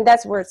 and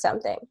that's worth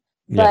something.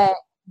 But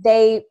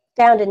they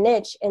found a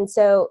niche. And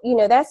so, you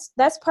know, that's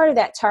part of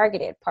that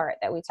targeted part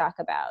that we talk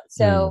about.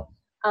 So,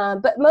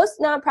 but most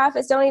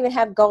nonprofits don't even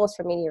have goals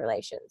for media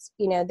relations.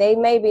 You know, they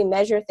maybe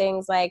measure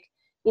things like,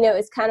 you know,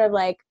 it's kind of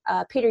like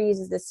Peter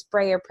uses the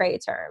spray or pray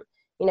term.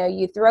 You know,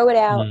 you throw it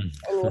out and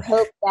you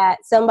hope that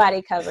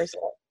somebody covers it.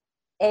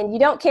 And you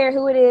don't care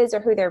who it is or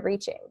who they're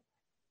reaching.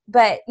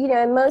 But, you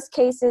know, in most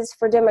cases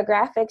for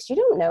demographics, you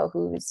don't know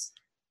who's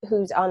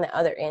on the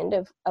other end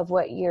of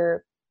what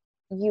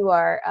you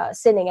are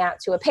sending out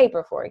to a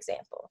paper, for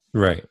example.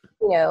 Right.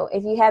 You know,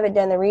 if you haven't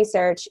done the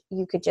research,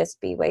 you could just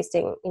be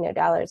wasting, you know,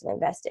 dollars in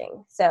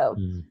investing. So,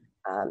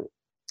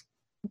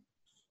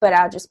 but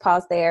I'll just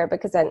pause there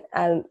because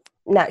I'm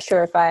not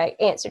sure if I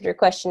answered your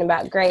question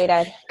about grade.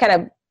 I kind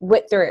of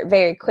went through it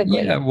very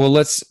quickly. Yeah.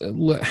 Well,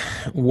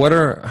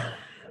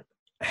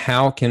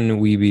 how can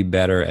we be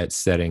better at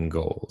setting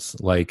goals?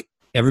 Like,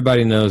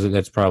 everybody knows that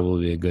that's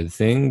probably a good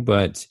thing,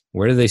 but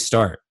where do they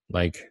start?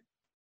 Like,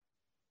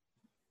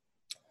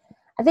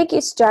 I think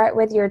you start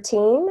with your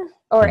team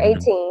or a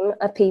Mhm. team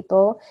of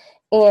people.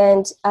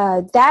 And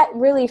that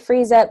really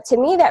frees up, to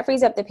me, that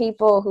frees up the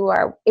people who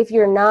are, if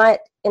you're not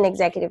an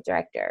executive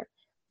director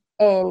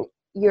and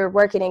you're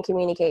working in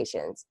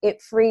communications,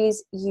 it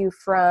frees you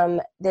from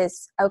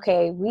this,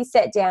 okay, we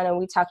sat down and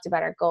we talked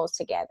about our goals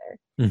together.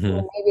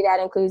 Mhm. Maybe that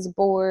includes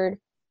board,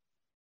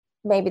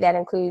 maybe that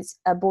includes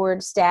a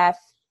board staff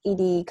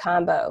ED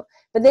combo.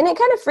 But then it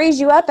kind of frees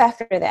you up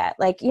after that.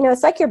 Like,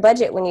 it's like your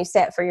budget when you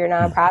set for your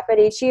nonprofit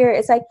each year.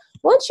 It's like,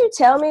 once you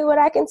tell me what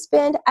I can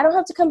spend, I don't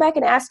have to come back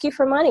and ask you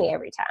for money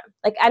every time.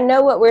 Like, I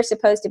know what we're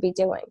supposed to be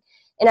doing.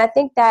 And I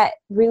think that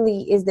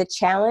really is the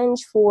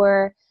challenge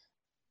for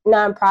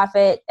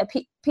nonprofit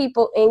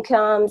people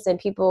incomes and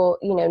people,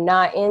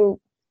 not in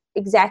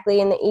exactly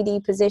in the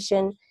ED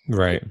position.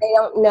 Right. They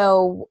don't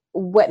know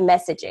what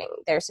messaging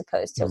they're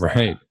supposed to lay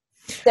Right. out.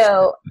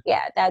 So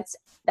yeah,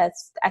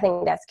 I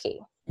think that's key.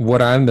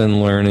 What I've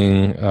been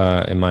learning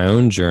in my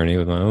own journey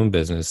with my own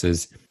business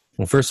is,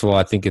 well, first of all,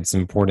 I think it's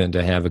important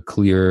to have a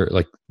clear,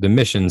 like the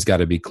mission's got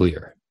to be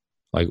clear.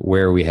 Like,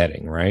 where are we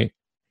heading? Right.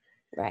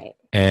 Right.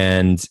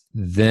 And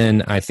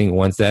then I think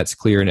once that's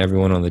clear and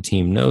everyone on the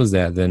team knows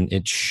that, then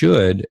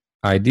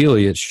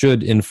ideally, it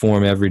should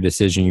inform every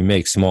decision you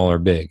make, small or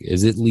big.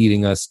 Is it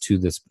leading us to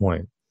this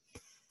point?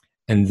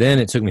 And then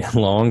it took me a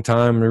long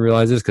time to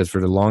realize this, because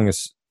for the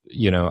longest,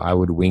 I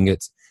would wing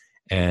it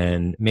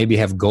and maybe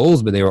have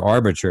goals, but they were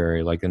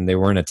arbitrary, and they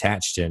weren't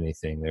attached to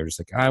anything. They were just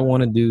like, I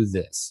want to do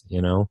this,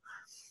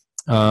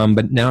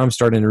 But now I'm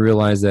starting to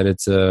realize that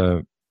it's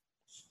that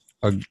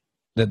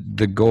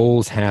the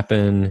goals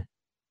happen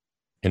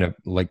in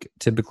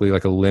typically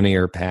a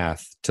linear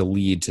path to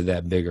lead to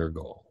that bigger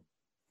goal,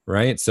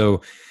 right?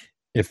 So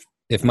if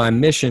my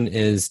mission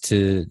is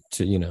to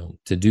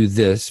do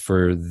this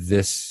for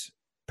this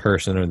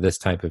person or this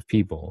type of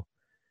people,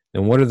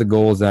 then what are the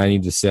goals that I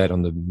need to set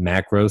on the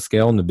macro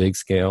scale and the big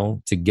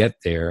scale to get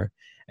there?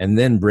 And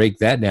then break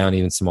that down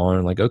even smaller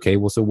and okay,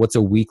 well, so what's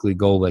a weekly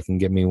goal that can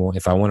get me one?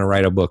 If I want to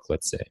write a book,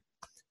 let's say,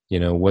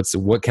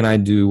 what can I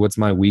do? What's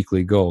my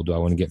weekly goal? Do I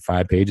want to get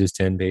 5 pages,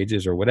 10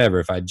 pages, or whatever?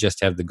 If I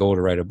just have the goal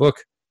to write a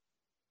book,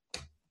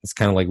 it's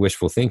kind of like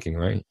wishful thinking,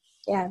 right?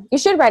 Yeah. You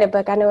should write a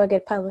book. I know a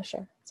good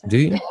publisher. So. Do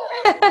you?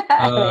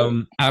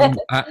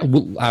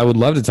 I would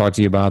love to talk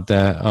to you about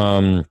that.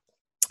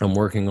 I'm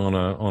working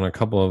on a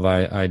couple of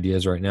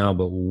ideas right now,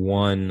 but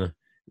one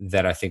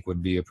that I think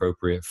would be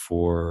appropriate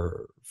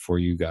for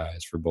you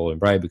guys, for Bold and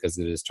Bright, because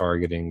it is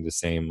targeting the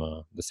same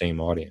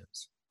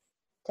audience.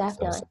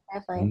 Definitely, So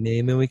definitely.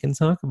 Maybe we can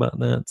talk about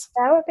that.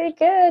 That would be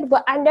good.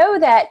 Well, I know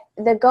that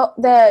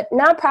the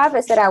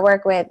nonprofits that I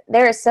work with,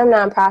 there are some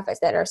nonprofits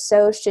that are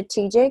so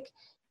strategic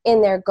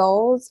in their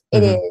goals.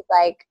 Mm-hmm.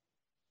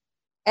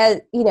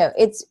 It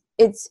is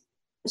it's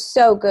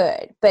so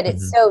good, but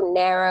it's so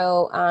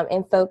narrow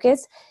in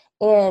focus.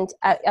 And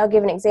I'll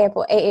give an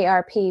example.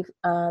 AARP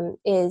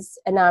is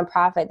a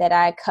nonprofit that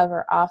I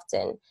cover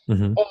often.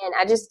 Mm-hmm. And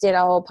I just did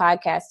a whole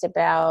podcast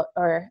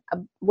or a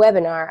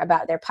webinar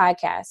about their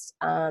podcast,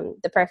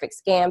 the Perfect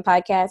Scam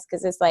podcast,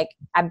 because it's like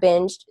I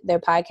binged their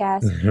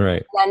podcast.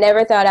 Right. And I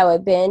never thought I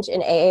would binge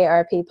an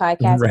AARP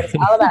podcast. Right. It's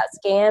all about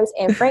scams.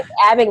 And Frank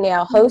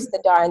Abagnale hosts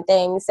the darn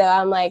thing. So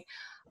I'm like,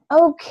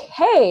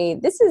 okay,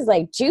 this is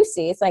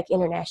juicy. It's like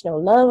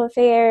international love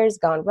affairs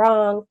gone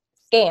wrong,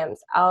 scams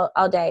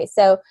all day.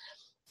 So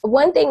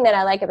one thing that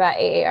I like about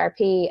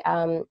AARP,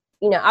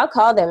 I'll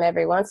call them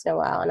every once in a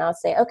while and I'll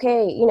say,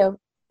 okay,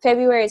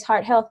 February is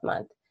Heart Health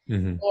Month.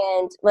 Mm-hmm.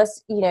 And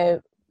let's,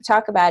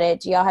 talk about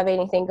it. Do y'all have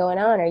anything going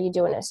on? Are you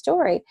doing a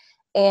story?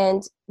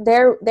 And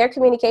their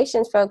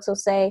communications folks will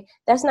say,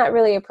 that's not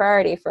really a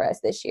priority for us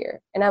this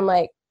year. And I'm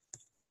like,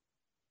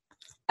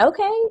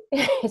 okay.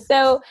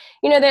 So,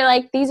 they're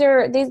like,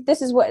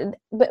 this is what,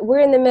 but we're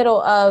in the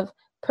middle of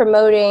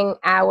promoting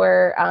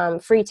our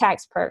free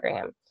tax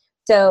program.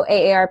 So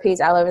AARPs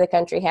all over the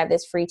country have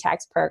this free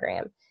tax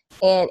program,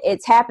 and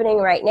it's happening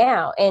right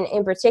now. And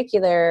in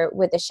particular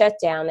with the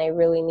shutdown, they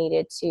really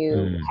needed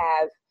to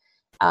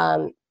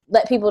have,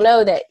 let people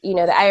know that, the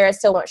IRS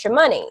still wants your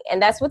money,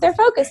 and that's what they're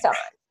focused on.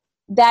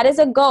 That is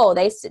a goal.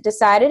 They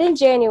decided in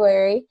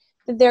January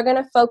that they're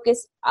going to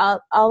focus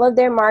all of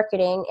their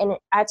marketing. And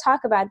I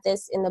talk about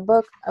this in the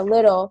book a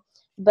little,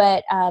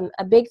 but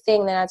a big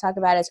thing that I talk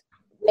about is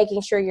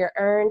making sure your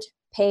earned,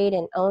 paid,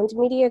 and owned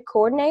media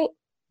coordinate.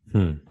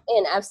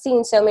 And I've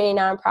seen so many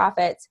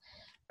nonprofits.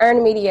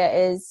 Earned media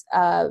is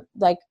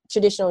like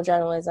traditional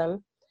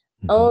journalism.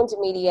 Mm-hmm. Owned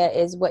media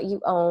is what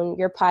you own,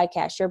 your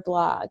podcast, your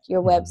blog,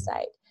 your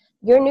website,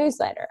 your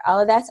newsletter. All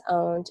of that's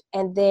owned.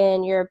 And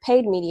then your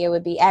paid media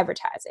would be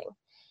advertising.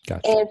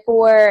 Gotcha. And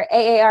for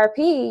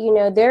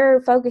AARP,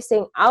 they're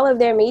focusing all of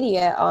their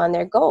media on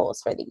their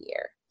goals for the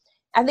year.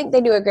 I think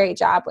they do a great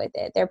job with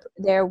it.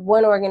 They're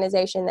one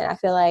organization that I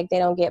feel like they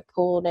don't get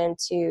pulled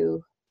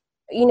into,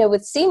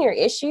 with senior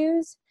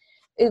issues,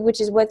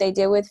 which is what they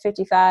deal with,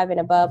 55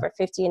 and above or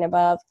 50 and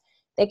above.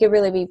 They could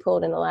really be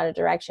pulled in a lot of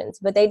directions,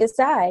 but they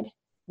decide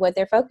what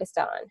they're focused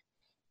on.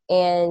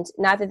 And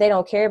not that they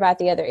don't care about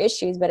the other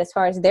issues, but as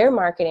far as their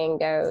marketing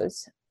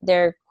goes,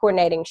 they're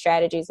coordinating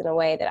strategies in a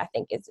way that I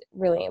think is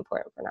really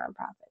important for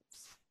nonprofits.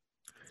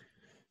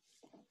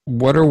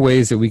 What are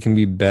ways that we can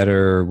be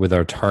better with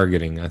our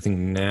targeting? I think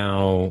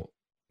now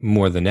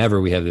more than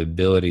ever, we have the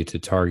ability to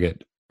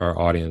target our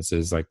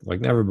audiences like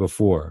never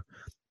before.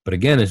 But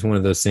again, it's one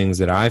of those things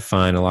that I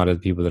find a lot of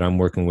the people that I'm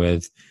working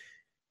with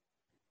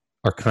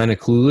are kind of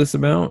clueless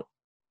about,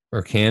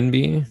 or can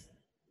be.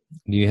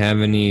 Do you have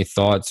any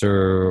thoughts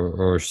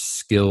or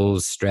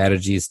skills,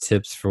 strategies,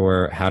 tips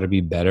for how to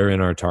be better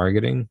in our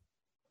targeting?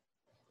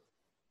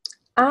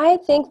 I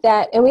think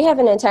that, and we have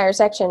an entire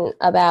section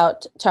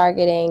about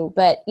targeting,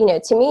 but,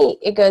 to me,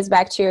 it goes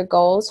back to your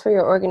goals for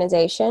your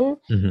organization.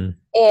 Mm-hmm.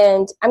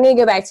 And I'm going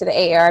to go back to the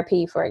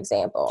AARP, for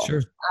example.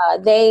 Sure.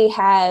 They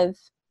have,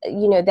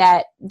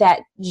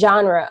 that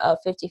genre of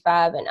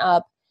 55 and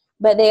up,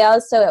 but they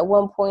also at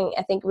one point,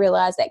 I think,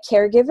 realized that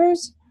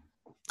caregivers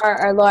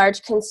are a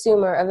large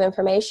consumer of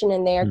information,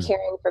 and they are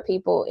caring for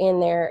people in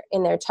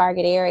their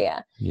target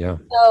area. Yeah.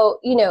 So,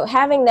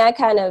 having that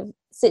kind of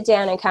sit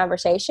down and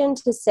conversation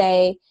to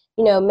say,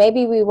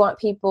 maybe we want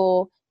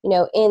people,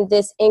 in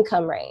this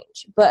income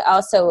range, but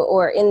also,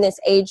 or in this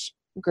age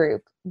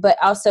group, but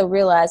also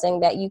realizing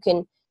that you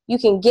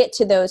can get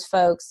to those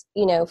folks,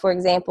 for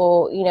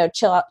example,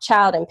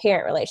 child and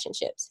parent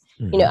relationships.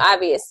 Mm-hmm.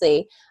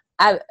 Obviously,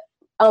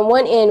 on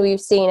one end,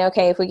 we've seen,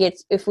 okay,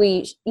 if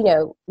we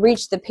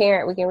reach the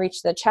parent, we can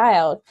reach the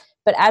child.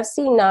 But I've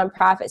seen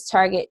nonprofits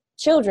target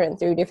children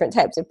through different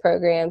types of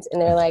programs,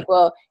 and they're like,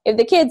 well, if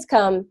the kids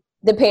come,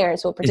 the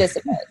parents will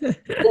participate.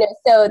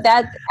 So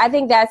I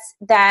think that's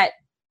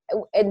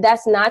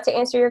not to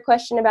answer your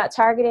question about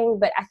targeting,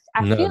 but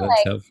I feel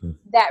like helpful.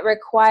 That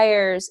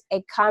requires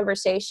a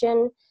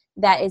conversation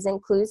that is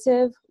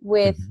inclusive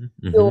with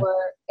your,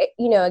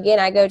 again,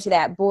 I go to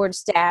that board,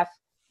 staff,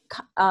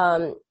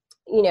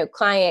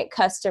 client,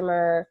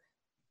 customer,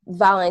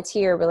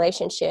 volunteer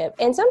relationship.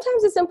 And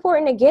sometimes it's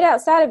important to get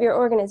outside of your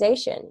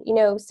organization.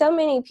 So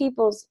many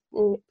people's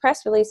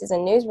press releases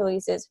and news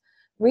releases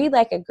read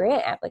like a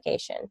grant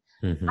application.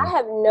 Mm-hmm. I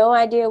have no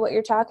idea what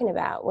you're talking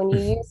about when you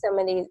use some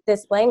of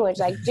this language.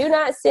 Like,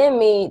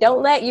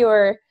 don't let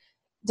your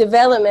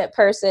development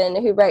person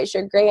who writes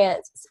your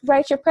grants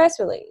write your press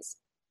release.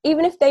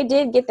 Even if they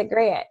did get the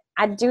grant,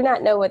 I do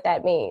not know what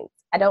that means.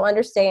 I don't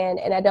understand,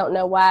 and I don't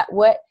know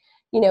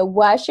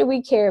why should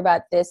we care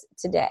about this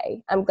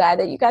today? I'm glad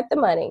that you got the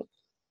money,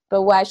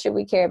 but why should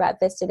we care about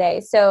this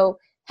today? So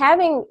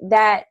having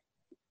that,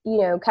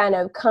 kind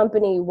of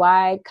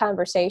company-wide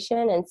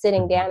conversation and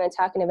sitting down and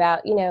talking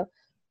about,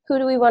 who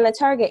do we want to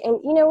target? And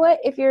you know what?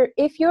 If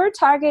your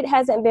target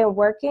hasn't been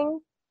working,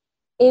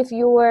 if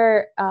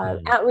your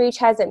outreach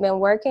hasn't been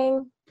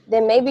working,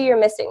 then maybe you're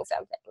missing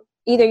something.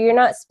 Either you're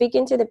not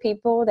speaking to the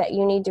people that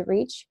you need to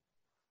reach,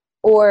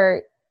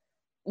 or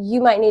you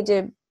might need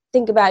to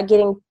think about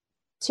getting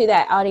to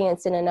that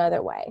audience in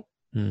another way.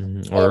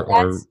 Mm-hmm.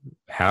 Or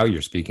how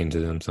you're speaking to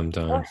them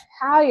sometimes.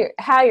 How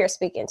you're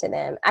speaking to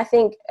them. I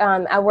think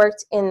I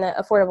worked in the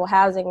affordable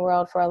housing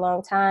world for a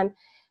long time,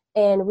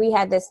 and we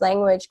had this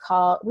language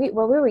called we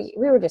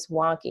were just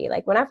wonky.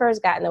 Like when I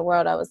first got in the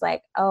world, I was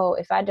like, oh,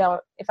 if I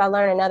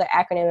learn another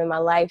acronym in my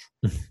life,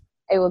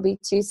 it will be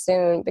too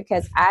soon,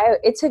 because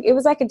it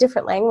was like a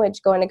different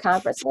language going to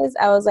conferences.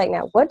 I was like,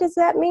 now what does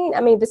that mean?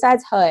 I mean,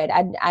 besides HUD,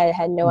 I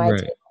had no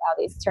idea what all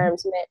these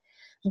terms meant.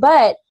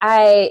 But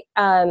I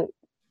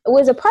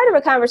was a part of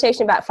a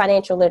conversation about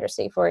financial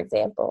literacy, for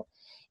example.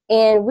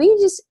 And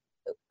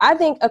I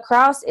think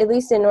across, at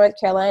least in North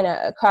Carolina,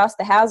 across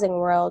the housing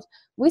world,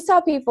 we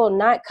saw people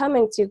not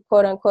coming to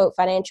quote unquote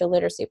financial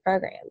literacy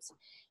programs.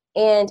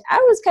 And I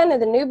was kind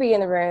of the newbie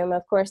in the room.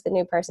 Of course, the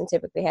new person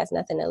typically has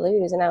nothing to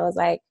lose. And I was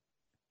like,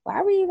 why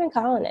are we even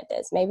calling it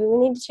this? Maybe we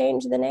need to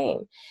change the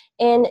name.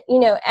 And,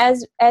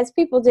 as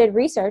people did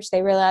research,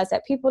 they realized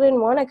that people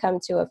didn't want to come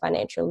to a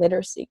financial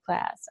literacy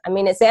class. I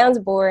mean, it sounds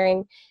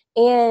boring,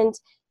 and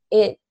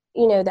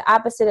the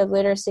opposite of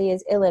literacy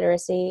is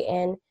illiteracy.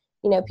 And,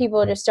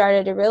 people just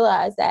started to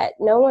realize that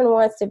no one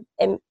wants to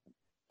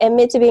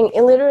admit to being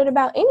illiterate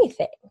about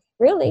anything,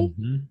 really.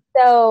 Mm-hmm.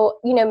 So,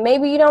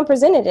 maybe you don't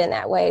present it in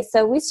that way.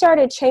 So we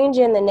started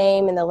changing the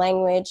name and the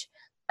language.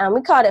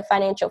 We called it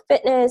financial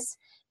fitness.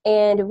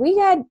 And we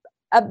had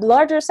a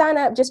larger sign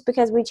up just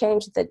because we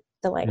changed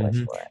the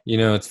language for it.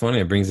 It's funny.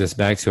 It brings us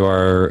back to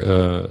our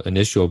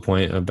initial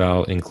point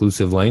about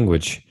inclusive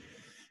language,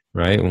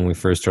 right? When we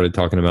first started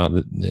talking about,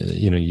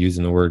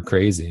 using the word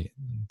crazy.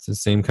 It's the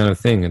same kind of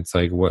thing. It's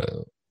like, what,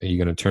 are you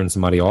going to turn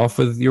somebody off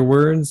with your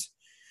words?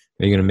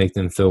 Are you going to make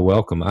them feel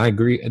welcome? I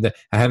agree.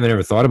 I haven't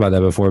ever thought about that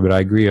before, but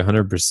I agree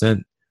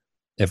 100%.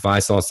 If I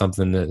saw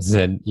something that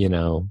said,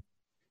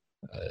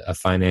 a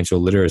financial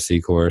literacy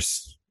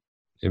course,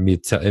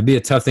 it'd be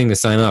a tough thing to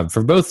sign up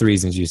for both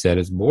reasons. You said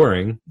it's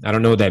boring. I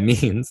don't know what that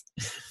means.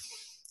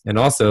 And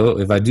also,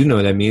 if I do know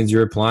what that means,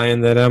 you're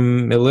implying that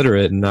I'm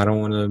illiterate, and I don't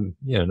want to,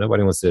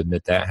 nobody wants to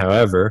admit that.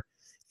 However,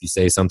 if you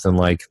say something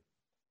like,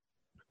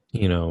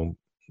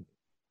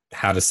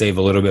 how to save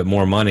a little bit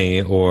more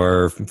money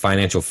or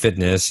financial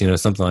fitness,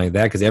 something like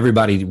that, because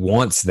everybody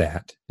wants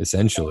that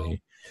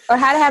essentially. Or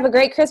how to have a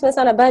great Christmas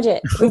on a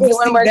budget. We did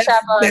one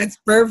workshop on that's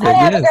perfect. how to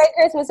have a great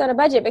Christmas on a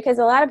budget, because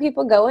a lot of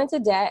people go into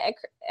debt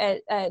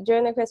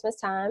during the Christmas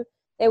time.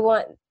 They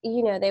want,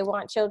 they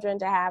want children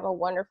to have a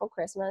wonderful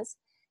Christmas,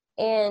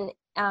 and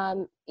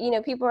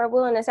people are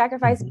willing to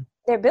sacrifice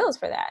their bills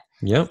for that.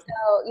 Yep.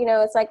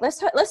 So it's like let's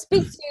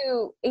speak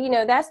to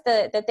that's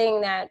the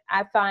thing that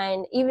I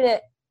find even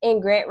in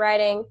grant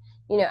writing.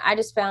 I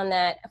just found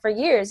that for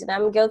years, and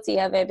I'm guilty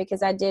of it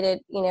because I did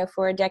it,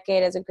 for a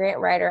decade as a grant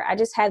writer. I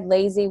just had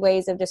lazy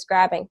ways of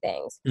describing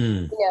things,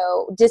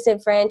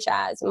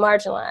 disenfranchised,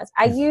 marginalized.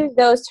 I use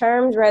those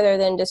terms rather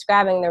than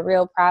describing the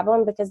real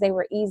problem because they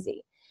were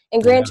easy.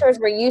 And grantors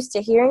were used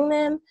to hearing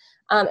them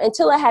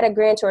until I had a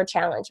grantor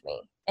challenge me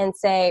and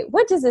say,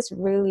 what does this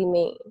really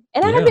mean?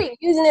 And I had been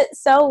using it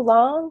so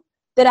long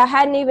that I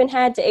hadn't even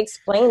had to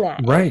explain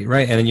that. Right.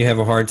 And then you have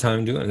a hard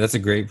time doing it. That's a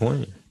great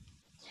point.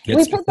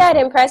 We put that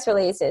in press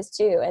releases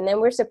too, and then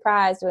we're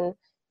surprised when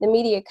the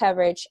media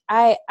coverage.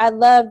 I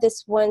love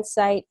this one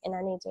site, and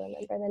I need to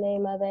remember the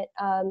name of it,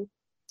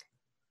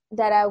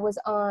 that I was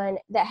on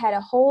that had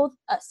a whole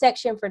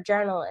section for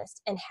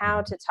journalists and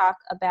how to talk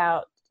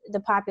about the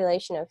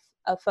population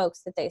of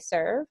folks that they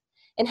serve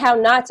and how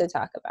not to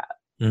talk about.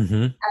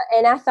 And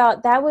I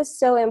thought that was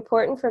so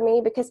important for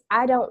me because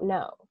I don't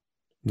know.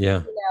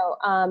 Yeah.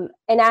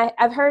 And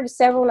I've heard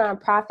several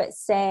nonprofits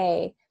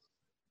say,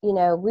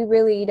 we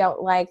really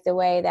don't like the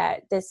way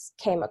that this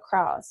came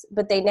across,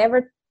 but they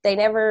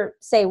never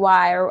say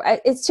why, or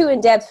it's too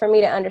in depth for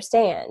me to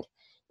understand,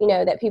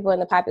 that people in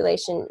the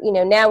population,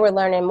 now we're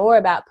learning more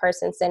about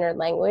person-centered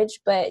language,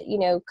 but,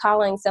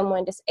 calling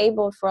someone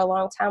disabled for a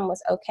long time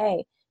was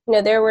okay.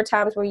 There were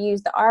times where you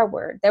used the R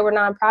word. There were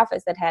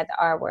nonprofits that had the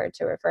R word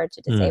to refer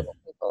to disabled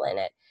people in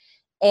it.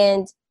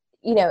 And,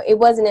 it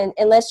wasn't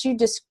unless you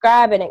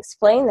describe and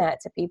explain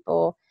that to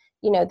people,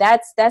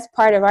 that's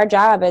part of our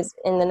job as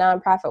in the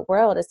nonprofit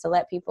world, is to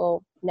let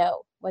people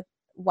know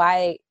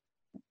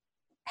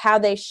how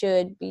they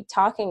should be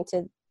talking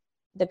to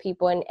the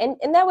people.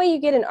 And that way you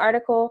get an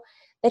article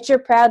that you're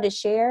proud to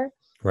share.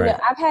 Right.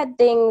 I've had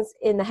things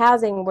in the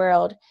housing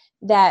world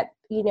that,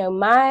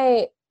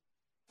 my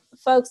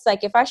folks,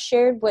 like if I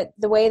shared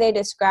the way they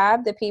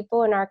describe the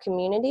people in our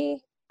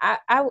community,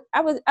 I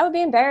would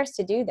be embarrassed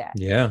to do that.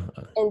 Yeah.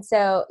 And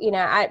so,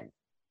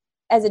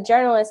 as a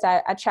journalist,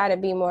 I try to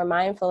be more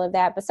mindful of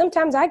that, but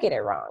sometimes I get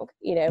it wrong,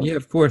 Yeah,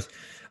 of course.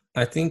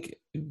 I think,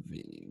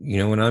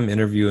 when I'm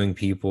interviewing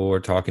people or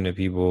talking to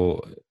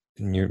people,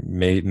 and you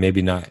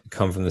maybe not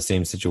come from the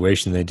same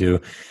situation they do,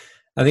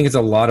 I think it's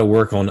a lot of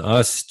work on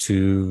us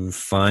to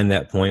find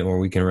that point where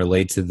we can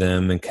relate to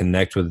them and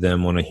connect with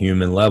them on a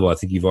human level. I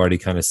think you've already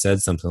kind of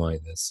said something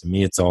like this. To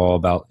me, it's all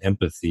about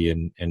empathy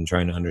and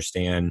trying to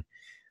understand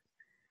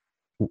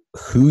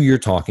who you're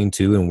talking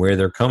to and where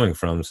they're coming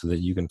from so that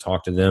you can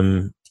talk to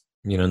them,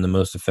 in the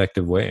most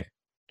effective way.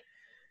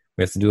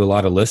 We have to do a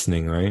lot of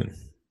listening, right?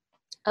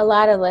 A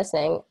lot of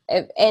listening.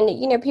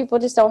 And, people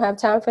just don't have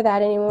time for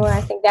that anymore.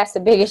 I think that's the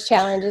biggest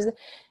challenge is,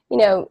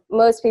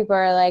 most people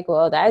are like,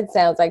 well, that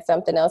sounds like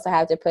something else I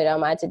have to put on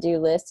my to-do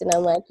list. And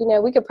I'm like,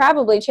 we could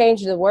probably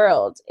change the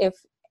world if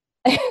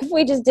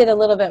we just did a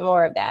little bit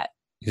more of that.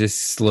 You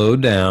just slow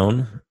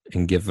down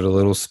and give it a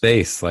little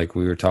space. Like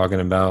we were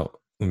talking about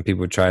when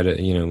people try to,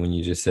 when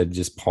you just said,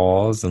 just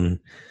pause and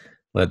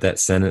let that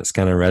sentence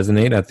kind of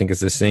resonate. I think it's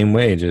the same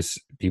way. Just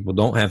people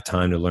don't have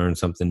time to learn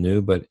something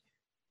new, but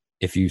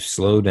if you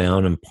slow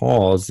down and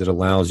pause, it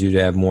allows you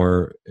to have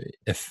more,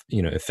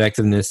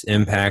 effectiveness,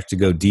 impact, to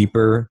go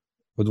deeper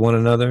with one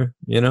another,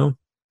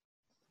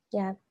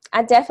 Yeah,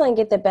 I definitely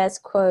get the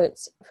best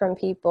quotes from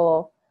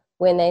people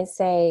when they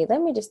say,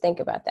 let me just think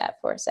about that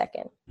for a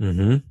second.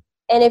 And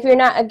if you're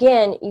not,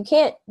 again, you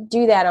can't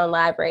do that on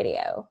live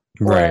radio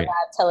or live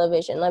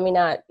television. Let me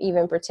not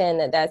even pretend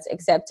that that's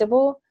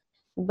acceptable.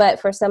 But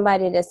for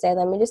somebody to say,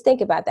 let me just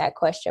think about that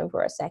question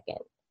for a second,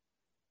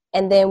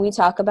 and then we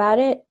talk about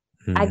it,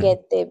 I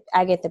get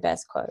the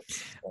best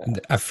quotes.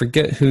 I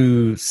forget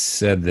who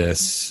said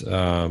this,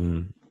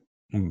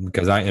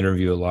 because I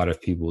interview a lot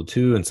of people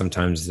too, and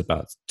sometimes it's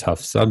about tough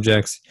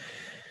subjects.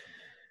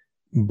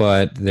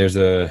 But there's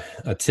a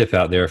tip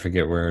out there, I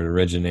forget where it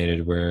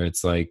originated, where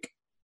it's like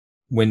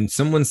when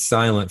someone's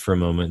silent for a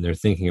moment, they're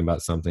thinking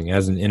about something.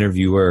 As an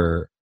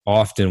interviewer,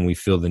 often we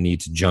feel the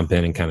need to jump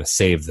in and kind of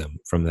save them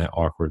from that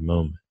awkward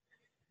moment.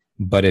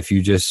 But if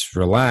you just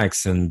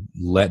relax and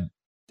let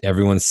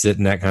everyone sit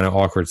in that kind of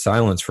awkward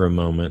silence for a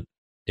moment,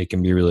 it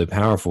can be really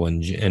powerful.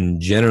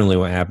 And generally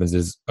what happens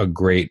is a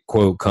great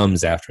quote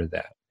comes after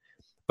that.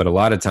 But a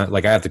lot of times,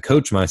 like I have to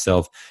coach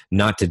myself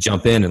not to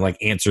jump in and like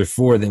answer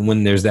for them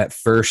when there's that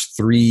first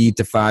 3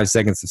 to 5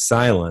 seconds of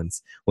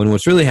silence, when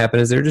what's really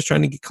happening is they're just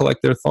trying to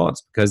collect their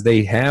thoughts because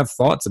they have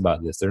thoughts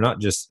about this. They're not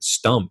just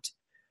stumped.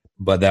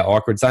 But that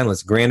awkward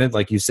silence, granted,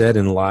 like you said,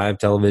 in live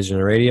television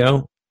and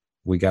radio,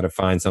 we got to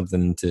find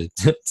something to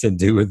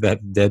do with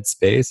that dead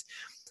space.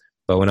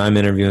 But when I'm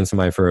interviewing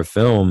somebody for a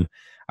film,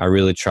 I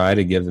really try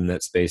to give them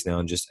that space now,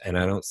 and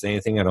I don't say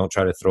anything. I don't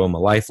try to throw them a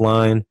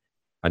lifeline.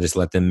 I just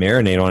let them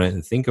marinate on it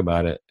and think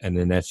about it. And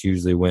then that's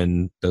usually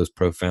when those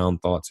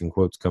profound thoughts and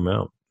quotes come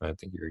out. I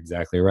think you're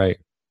exactly right.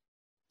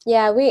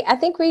 Yeah, I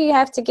think we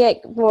have to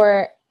get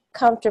more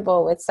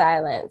comfortable with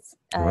silence.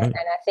 Right. And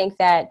I think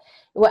that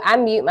I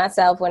mute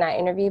myself when I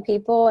interview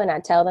people, and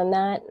I tell them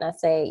that, and I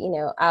say,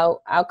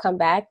 I'll come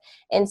back.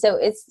 And so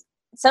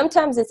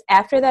sometimes it's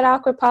after that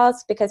awkward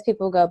pause because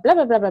people go blah,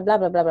 blah, blah, blah, blah,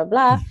 blah, blah, blah,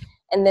 blah.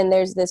 And then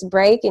there's this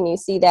break, and you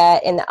see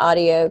that in the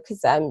audio,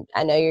 because I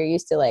know you're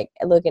used to like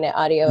looking at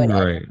audio and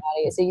right.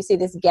 audio. So you see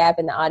this gap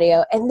in the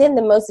audio, and then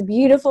the most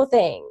beautiful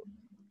thing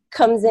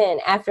comes in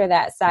after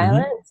that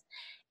silence. Mm-hmm.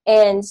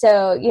 And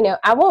so,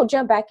 I won't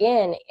jump back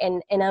in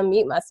and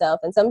unmute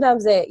myself. And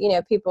sometimes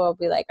people will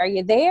be like, "Are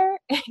you there?"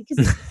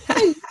 Because we're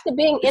used to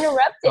being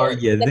interrupted. Are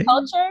you the there?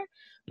 Culture,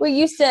 we're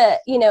used to,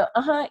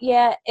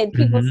 yeah, and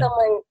people,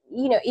 someone,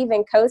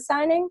 even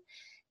co-signing.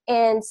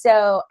 And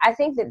so I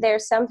think that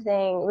there's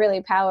something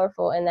really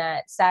powerful in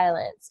that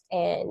silence.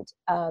 And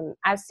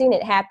I've seen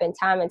it happen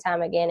time and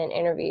time again in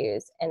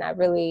interviews. And a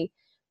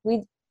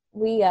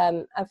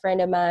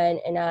friend of mine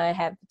and I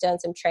have done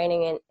some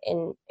training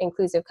in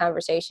inclusive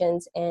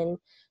conversations, and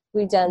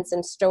we've done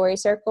some story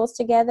circles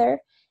together.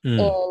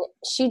 And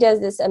she does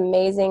this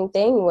amazing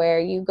thing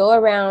where you go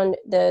around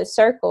the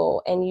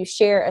circle and you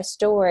share a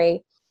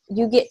story.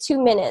 You get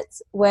 2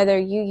 minutes, whether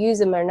you use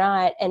them or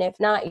not. And if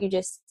not, you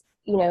just,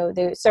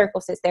 the circle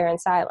sits there in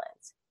silence.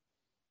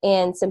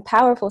 And some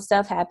powerful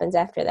stuff happens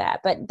after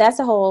that. But that's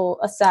a whole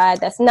aside.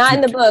 That's not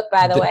in the book,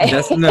 by the way.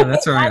 That's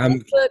all right.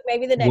 Book,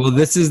 maybe the next well,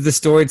 this is the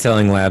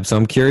storytelling lab, so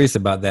I'm curious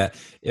about that.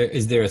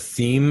 Is there a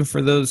theme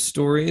for those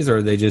stories,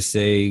 or they just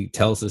say,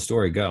 tell us a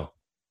story, go?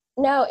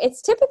 No,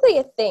 it's typically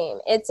a theme.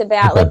 It's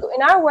about, like,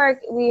 in our work,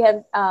 we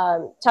have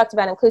talked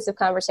about inclusive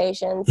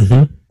conversations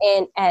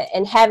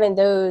and having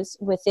those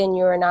within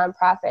your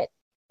nonprofit.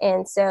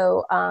 And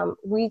so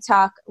we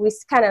kind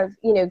of,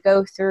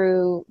 go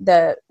through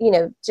the,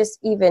 just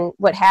even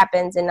what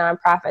happens in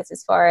nonprofits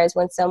as far as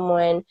when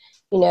someone,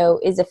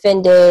 is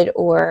offended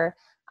or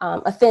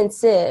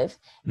offensive.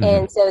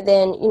 And so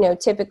then,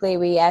 typically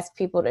we ask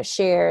people to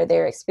share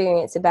their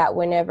experience about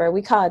whenever,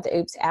 we call it the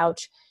oops,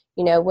 ouch,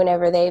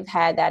 whenever they've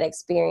had that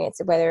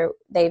experience, whether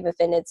they've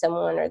offended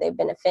someone or they've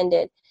been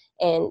offended.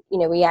 And,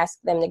 we ask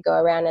them to go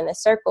around in a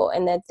circle.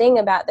 And the thing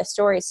about the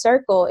story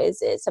circle is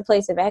it's a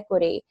place of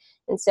equity.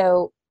 And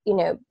so,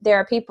 there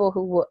are people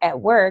who will at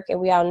work, and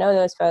we all know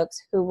those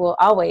folks who will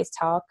always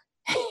talk.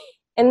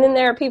 And then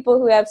there are people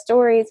who have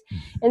stories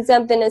and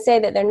something to say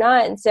that they're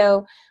not. And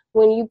so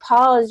when you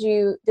pause,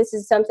 this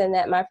is something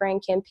that my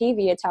friend Kim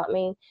Pevia taught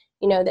me,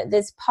 that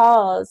this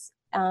pause,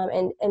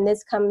 and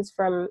this comes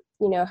from,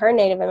 her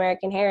Native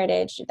American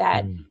heritage,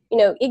 that,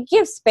 it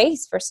gives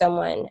space for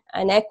someone,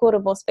 an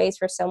equitable space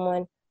for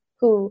someone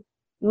who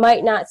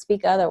might not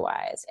speak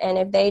otherwise. And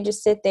if they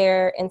just sit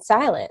there in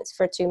silence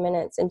for 2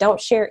 minutes and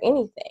don't share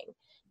anything,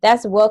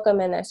 that's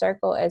welcome in their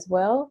circle as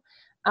well.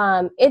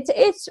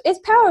 It's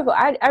powerful.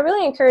 I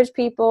really encourage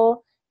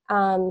people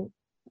to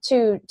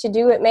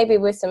do it maybe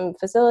with some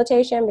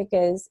facilitation,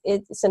 because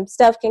some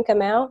stuff can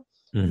come out.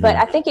 But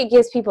I think it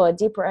gives people a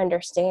deeper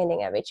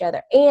understanding of each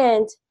other.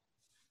 And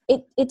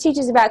it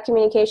teaches about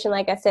communication.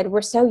 Like I said,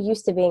 we're so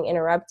used to being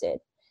interrupted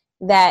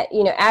that,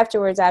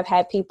 afterwards I've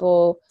had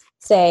people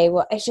say,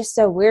 well, it's just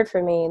so weird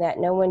for me that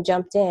no one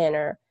jumped in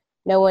or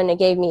no one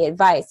gave me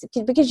advice,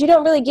 because you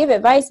don't really give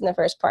advice in the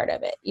first part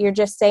of it. You're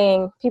just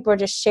saying, people are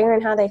just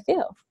sharing how they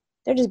feel.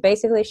 They're just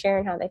basically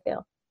sharing how they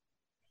feel.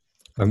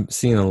 I'm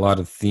seeing a lot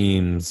of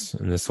themes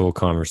in this whole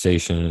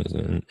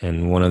conversation,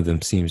 and one of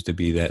them seems to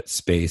be that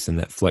space and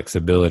that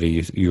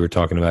flexibility you were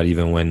talking about.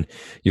 Even when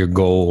you're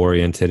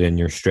goal-oriented in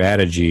your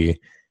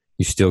strategy,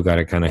 you still got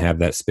to kind of have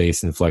that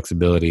space and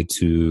flexibility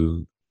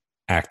to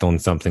act on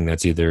something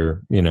that's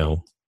either,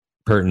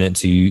 pertinent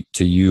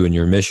to you and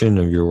your mission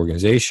of your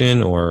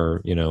organization,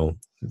 or,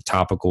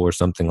 topical or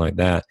something like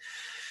that.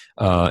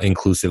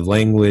 Inclusive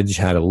language,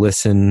 how to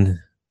listen,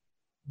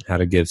 how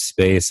to give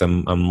space.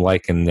 I'm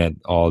liking that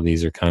all of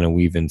these are kind of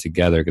weaving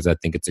together, because I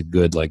think it's a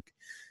good, like,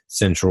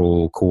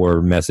 central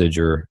core message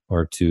or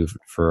two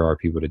for our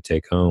people to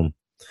take home.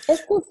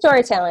 It's good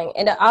storytelling,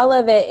 and all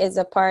of it is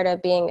a part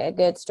of being a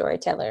good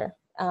storyteller.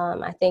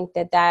 I think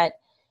that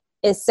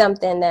is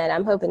something that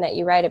I'm hoping that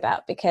you write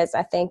about, because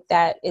I think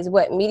that is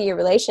what media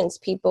relations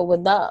people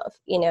would love.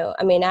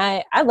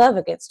 I love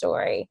a good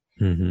story.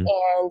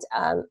 And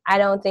I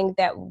don't think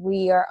that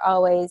we are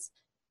always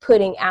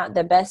putting out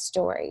the best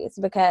stories,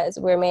 because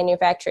we're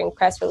manufacturing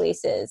press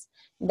releases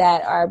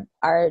that are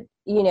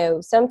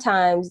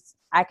sometimes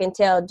I can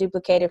tell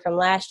duplicated from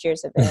last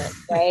year's event,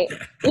 right?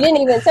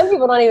 Some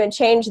people don't even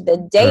change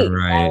the date.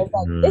 Right. I was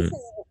like, this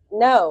is,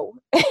 no,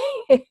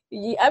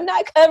 I'm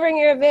not covering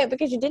your event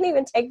because you didn't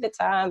even take the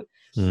time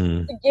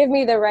to give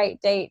me the right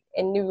date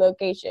and new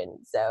location.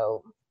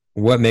 So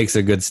what makes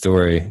a good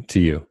story to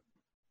you?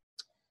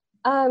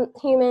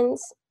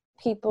 Humans,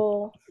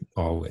 people.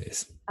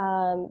 Always.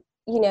 A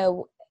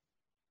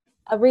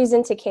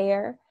reason to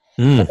care.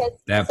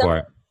 That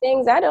part.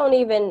 things I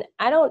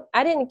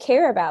didn't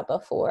care about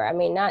before. I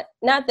mean, not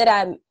that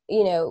I'm,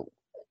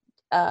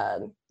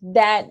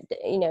 that,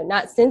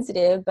 not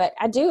sensitive, but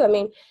I do. I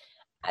mean,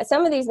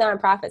 some of these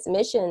nonprofits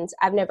missions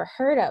I've never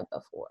heard of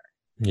before.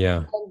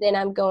 Yeah. And then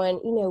I'm going,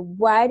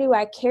 why do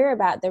I care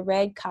about the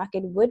red-cocked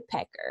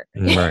woodpecker?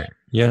 Right.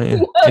 Yeah.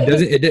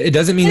 It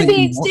doesn't mean that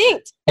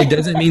extinct. It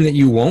doesn't mean that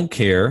you won't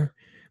care,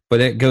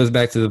 but it goes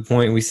back to the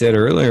point we said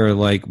earlier,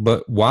 like,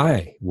 but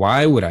why?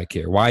 Why would I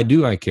care? Why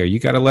do I care? You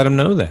got to let them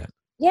know that.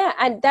 Yeah.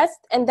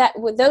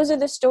 Those are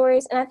the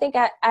stories. And I think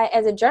I,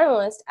 as a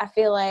journalist, I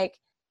feel like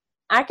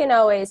I can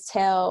always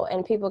tell,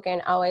 and people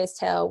can always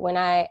tell when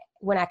I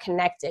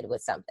connected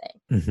with something.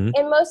 Mm-hmm.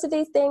 And most of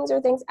these things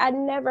are things I'd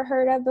never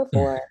heard of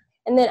before.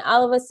 And then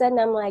all of a sudden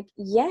I'm like,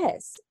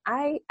 yes,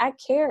 I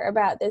care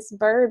about this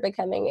bird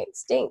becoming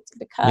extinct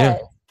because,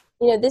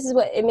 this is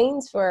what it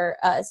means for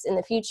us in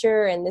the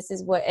future. And this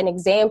is what an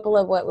example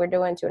of what we're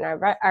doing to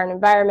our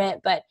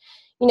environment. But,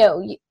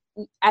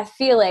 I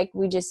feel like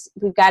we've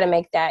got to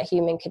make that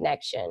human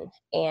connection.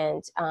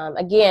 And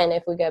again,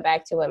 if we go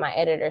back to what my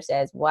editor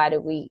says, why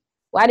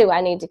do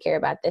I need to care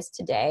about this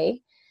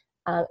today?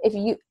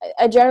 Getting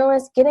a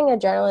journalist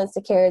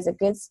to care is a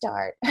good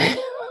start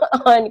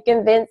on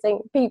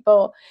convincing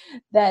people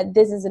that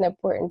this is an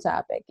important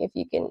topic. If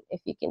you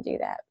can do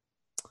that.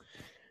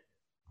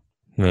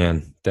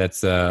 Man,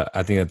 that's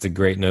I think that's a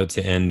great note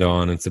to end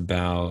on. It's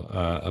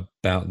about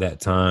that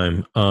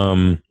time.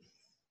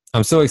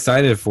 I'm so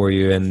excited for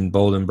you and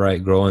Bold and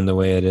Bright growing the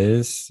way it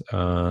is,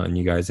 and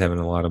you guys having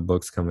a lot of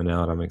books coming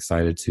out. I'm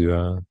excited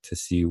to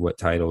see what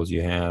titles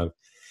you have.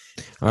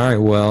 All right.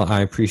 Well,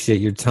 I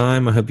appreciate your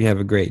time. I hope you have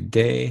a great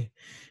day,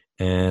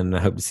 and I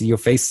hope to see your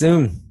face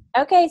soon.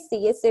 Okay.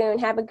 See you soon.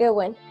 Have a good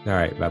one. All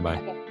right.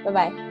 Bye-bye. Okay,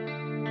 bye-bye.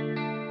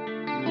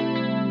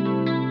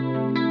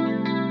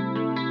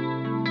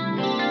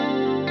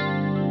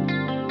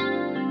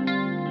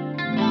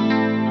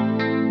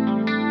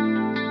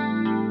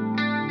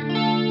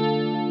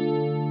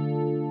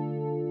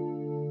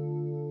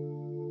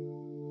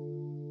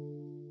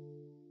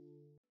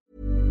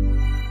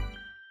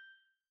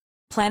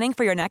 Planning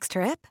for your next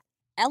trip?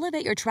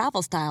 Elevate your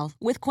travel style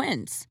with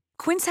Quince.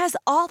 Quince has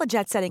all the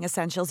jet-setting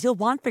essentials you'll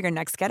want for your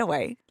next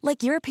getaway,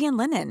 like European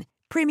linen,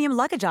 premium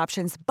luggage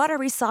options,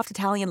 buttery soft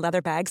Italian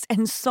leather bags,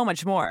 and so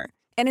much more.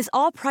 And is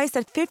all priced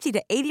at 50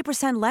 to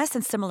 80% less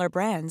than similar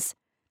brands.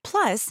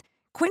 Plus,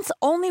 Quince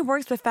only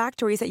works with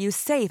factories that use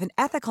safe and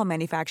ethical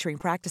manufacturing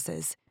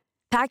practices.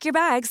 Pack your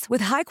bags with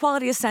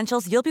high-quality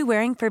essentials you'll be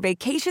wearing for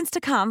vacations to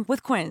come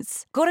with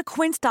Quince. Go to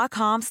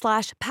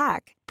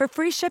quince.com/pack for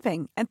free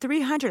shipping and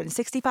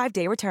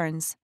 365-day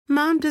returns.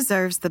 Mom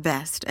deserves the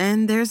best,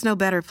 and there's no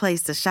better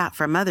place to shop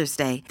for Mother's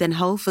Day than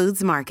Whole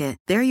Foods Market.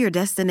 They're your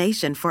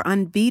destination for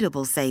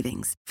unbeatable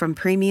savings, from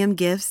premium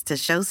gifts to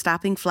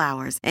show-stopping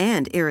flowers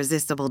and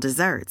irresistible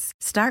desserts.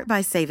 Start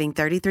by saving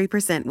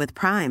 33% with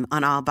Prime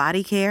on all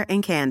body care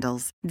and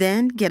candles.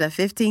 Then get a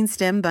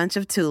 15-stem bunch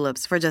of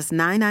tulips for just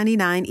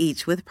 $9.99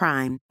 each with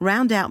Prime.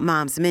 Round out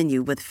Mom's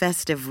menu with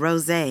festive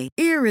rosé,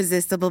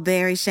 irresistible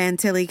berry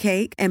chantilly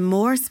cake, and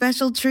more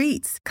special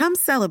treats. Come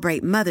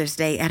celebrate Mother's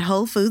Day at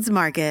Whole Foods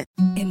Market.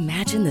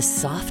 Imagine the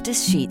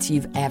softest sheets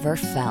you've ever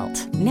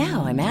felt.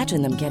 Now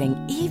imagine them getting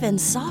even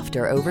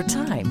softer over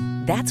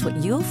time. That's what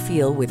you'll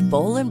feel with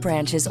Boll &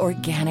 Branch's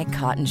organic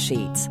cotton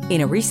sheets.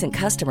 In a recent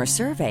customer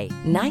survey,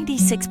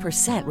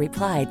 96%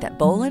 replied that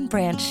Boll &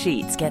 Branch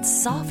sheets get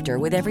softer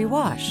with every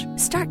wash.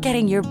 Start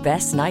getting your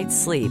best night's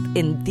sleep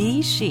in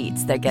these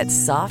sheets that get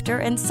softer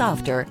and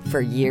softer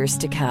for years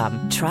to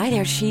come. Try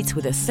their sheets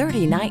with a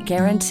 30-night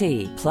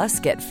guarantee.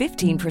 Plus, get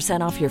 15%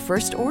 off your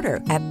first order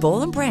at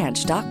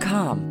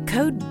bollandbranch.com.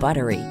 Code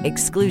BUTTERY.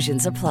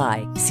 Exclusions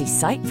apply. See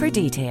site for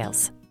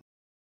details.